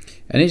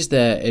 And is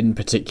there in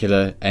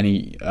particular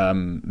any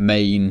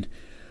main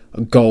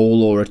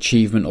goal or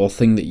achievement or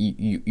thing that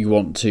you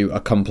want to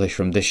accomplish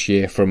from this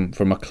year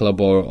from a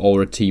club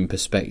or a team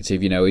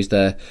perspective? Is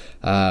there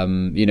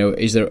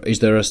is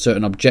there a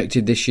certain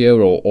objective this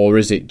year, or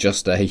is it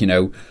just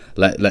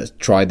let's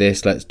try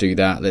this, let's do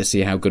that, let's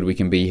see how good we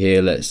can be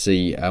here, let's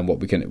see what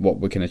we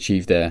can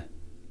achieve there?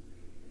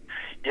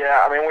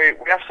 Yeah, I mean,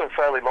 we have some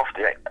fairly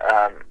lofty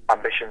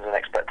ambitions and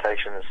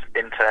expectations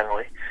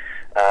internally.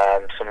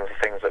 Some of the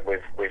things that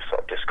we've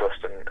sort of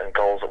discussed and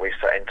goals that we've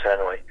set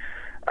internally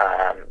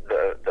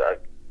that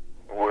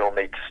we'll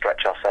need to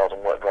stretch ourselves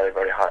and work very,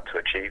 very hard to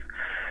achieve.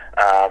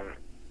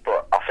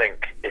 But I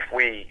think if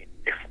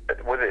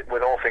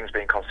with all things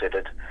being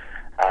considered,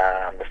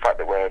 the fact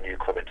that we're a new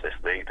club into this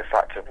league, the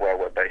fact of where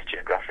we're based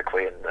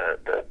geographically, and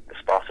the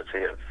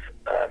sparsity of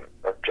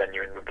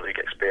genuine rugby league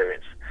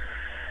experience,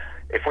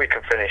 if we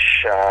can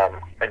finish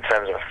in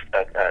terms of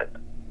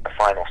a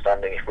final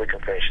standing, if we can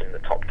finish in the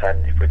top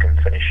 10, if we can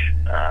finish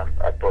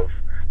above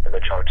the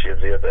majority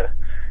of the other,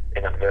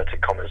 in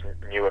inverted commas,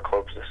 newer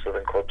clubs, the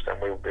southern clubs, then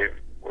we'll be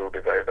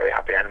very, very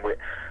happy, and we're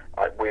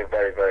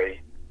very,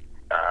 very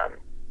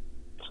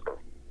sort of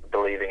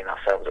believing in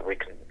ourselves that we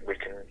can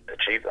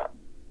achieve that.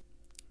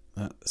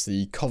 That's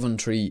the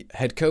Coventry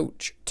head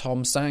coach,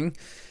 Tom Sang.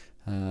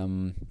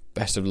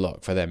 Best of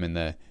luck for them in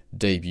their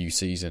debut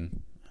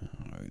season.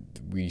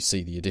 We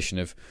see the addition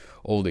of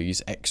all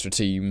these extra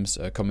teams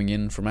coming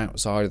in from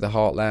outside of the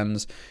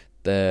heartlands.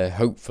 They're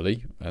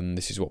hopefully, and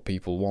this is what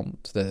people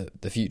want,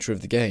 the future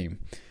of the game.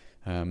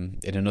 In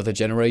another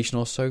generation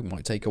or so, it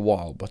might take a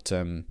while, but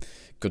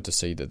good to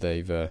see that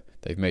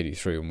they've made it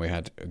through. And we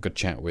had a good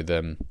chat with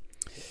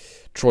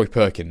Troy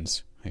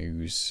Perkins,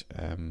 who's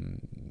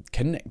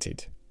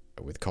connected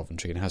with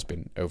Coventry and has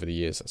been over the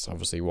years. That's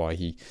obviously why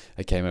he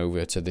came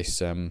over to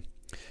this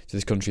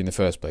country in the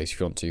first place. If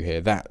you want to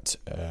hear that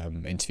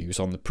interview, it's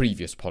on the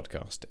previous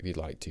podcast if you'd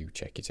like to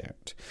check it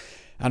out.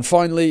 And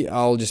finally,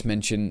 I'll just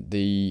mention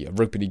the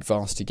Rugby League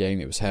Varsity game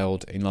that was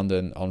held in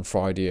London on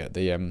Friday at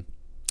the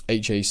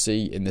HAC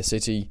in the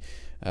city.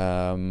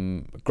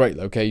 Great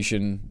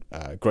location,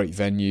 great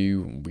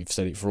venue. We've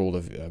said it for all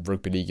the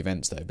rugby league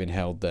events that have been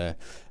held there.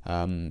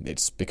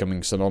 It's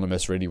becoming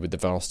synonymous really with the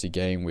varsity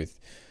game, with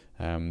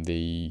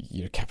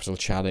the Capital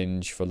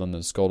Challenge for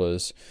London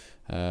Scholars,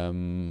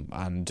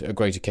 and a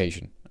great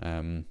occasion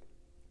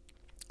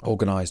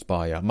organised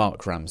by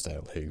Mark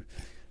Ramsdale, who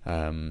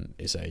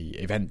is a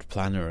event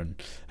planner and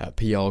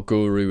PR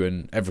guru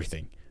and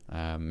everything,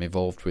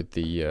 involved with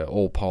the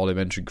All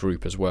Parliamentary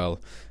Group as well.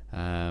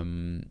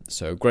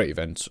 So great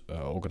event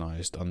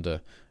organised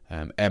under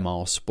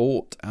MR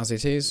Sport as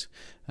it is.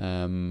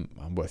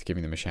 I'm worth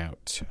giving them a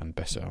shout, and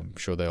better, I'm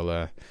sure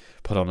they'll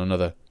put on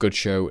another good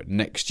show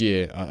next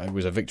year. It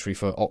was a victory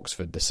for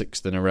Oxford, the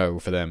 6th in a row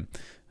for them.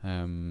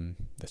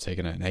 They've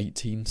taken an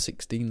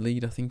 18-16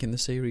 lead, I think, in the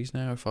series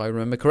now, if I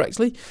remember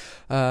correctly.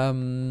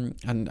 And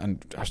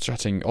I was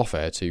chatting off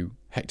air to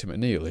Hector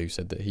McNeil, who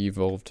said that he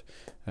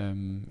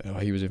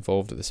was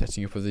involved at the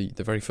setting up of the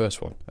very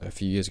first one a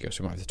few years ago.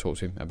 So we might have to talk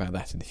to him about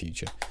that in the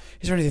future.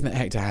 Is there anything that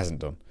Hector hasn't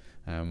done?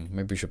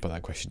 Maybe we should put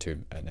that question to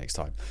him next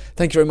time.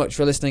 Thank you very much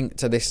for listening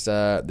to this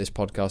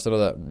podcast.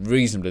 Another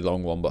reasonably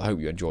long one, but I hope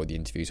you enjoyed the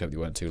interviews. Hope they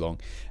weren't too long.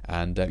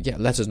 And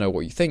let us know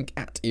what you think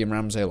at Ian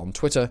Ramsdale on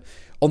Twitter,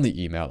 on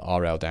the email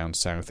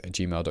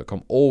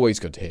rldownsouth@gmail.com. Always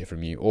good to hear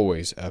from you.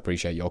 Always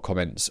appreciate your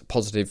comments,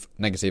 positive,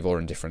 negative, or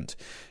indifferent.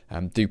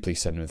 Do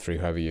please send them through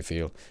however you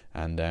feel,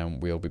 and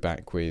we'll be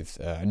back with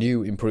a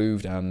new,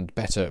 improved, and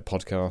better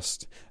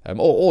podcast,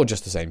 or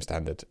just the same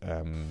standard.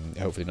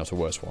 Hopefully not a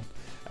worse one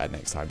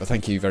next time. But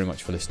thank you very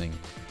much for listening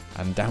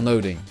and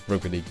downloading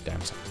Rugby League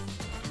Down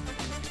South.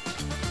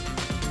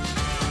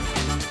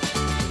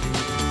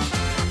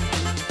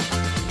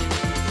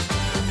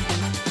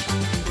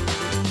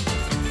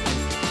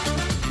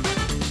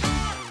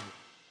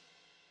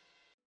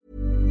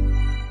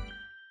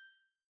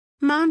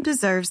 Mom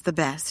deserves the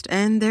best,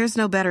 and there's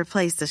no better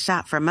place to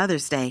shop for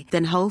Mother's Day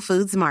than Whole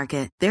Foods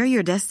Market. They're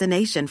your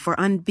destination for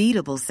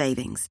unbeatable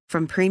savings,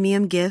 from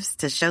premium gifts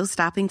to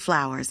show-stopping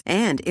flowers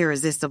and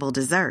irresistible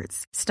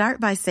desserts. Start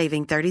by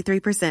saving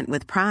 33%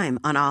 with Prime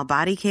on all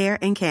body care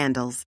and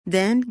candles.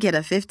 Then get a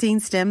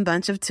 15-stem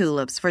bunch of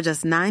tulips for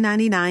just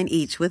 $9.99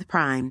 each with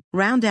Prime.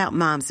 Round out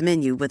Mom's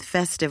menu with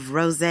festive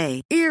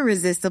rosé,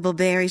 irresistible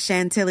berry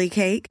chantilly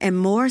cake, and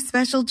more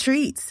special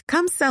treats.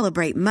 Come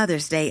celebrate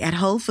Mother's Day at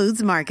Whole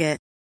Foods Market.